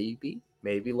volume. Maybe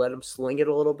let him sling it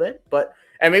a little bit,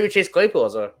 and maybe Chase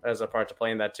Claypool as a part to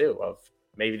play in that too. Of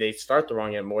maybe they start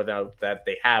throwing it more than that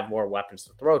they have more weapons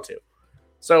to throw to.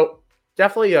 So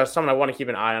definitely something I want to keep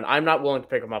an eye on. I'm not willing to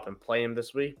pick him up and play him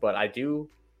this week, but I do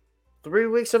 3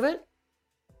 weeks of it.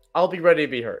 I'll be ready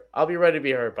to be hurt. I'll be ready to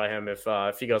be hurt by him if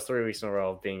he goes 3 weeks in a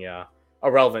row of being a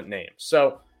relevant name.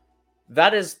 So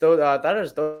those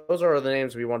are the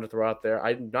names we wanted to throw out there.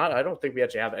 I don't think we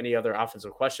actually have any other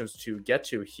offensive questions to get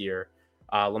to here.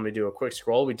 Let me do a quick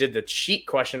scroll. We did the cheat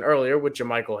question earlier with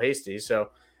JaMycal Hasty, so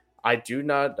I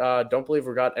don't believe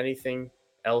we got anything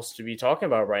else to be talking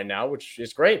about right now, which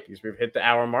is great because we've hit the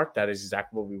hour mark. That is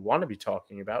exactly what we want to be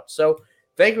talking about. So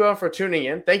thank you all for tuning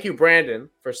in. Thank you, Brandon,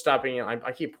 for stopping in.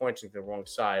 I keep pointing to the wrong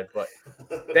side, but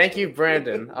thank you,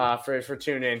 Brandon, for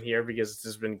tuning in here because this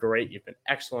has been great. You've been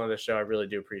excellent on the show. I really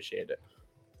do appreciate it.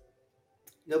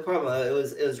 No problem. It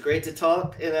was great to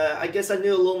talk, and I guess I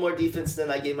knew a little more defense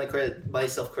than I gave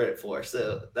myself credit for,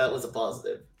 so that was a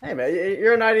positive. Hey, man,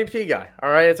 you're an IDP guy, all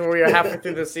right? It's where we are halfway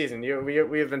through the season. We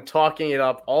have been talking it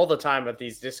up all the time at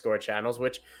these Discord channels,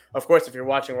 which, of course, if you're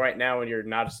watching right now and you're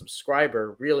not a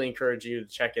subscriber, really encourage you to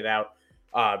check it out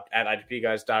at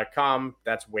idpguys.com.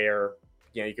 That's where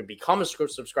you can become a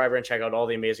subscriber and check out all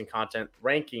the amazing content,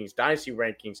 rankings, dynasty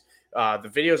rankings, the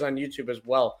videos on YouTube as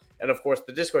well. And of course,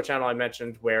 the Discord channel I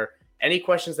mentioned where any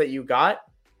questions that you got,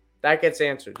 that gets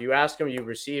answered. You ask them, you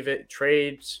receive it,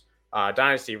 trades,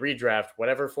 dynasty, redraft,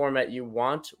 whatever format you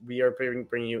want. We are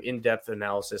bringing you in-depth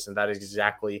analysis, and that is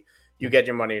exactly, you get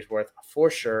your money's worth for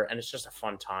sure. And it's just a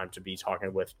fun time to be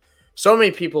talking with so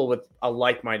many people with a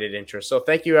like-minded interest. So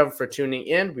thank you, everyone, for tuning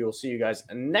in. We will see you guys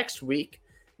next week.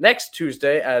 Next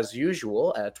Tuesday, as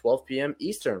usual, at 12 p.m.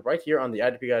 Eastern, right here on the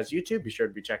IDP Guys YouTube. Be sure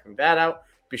to be checking that out.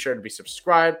 Be sure to be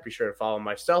subscribed. Be sure to follow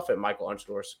myself at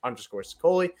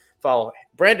Michael_Sicoli. Follow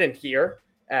Brandon here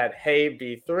at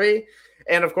HeyB3.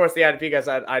 And, of course, the IDP Guys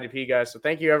at IDP Guys. So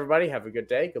thank you, everybody. Have a good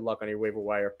day. Good luck on your waiver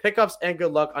wire pickups, and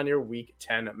good luck on your Week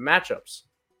 10 matchups.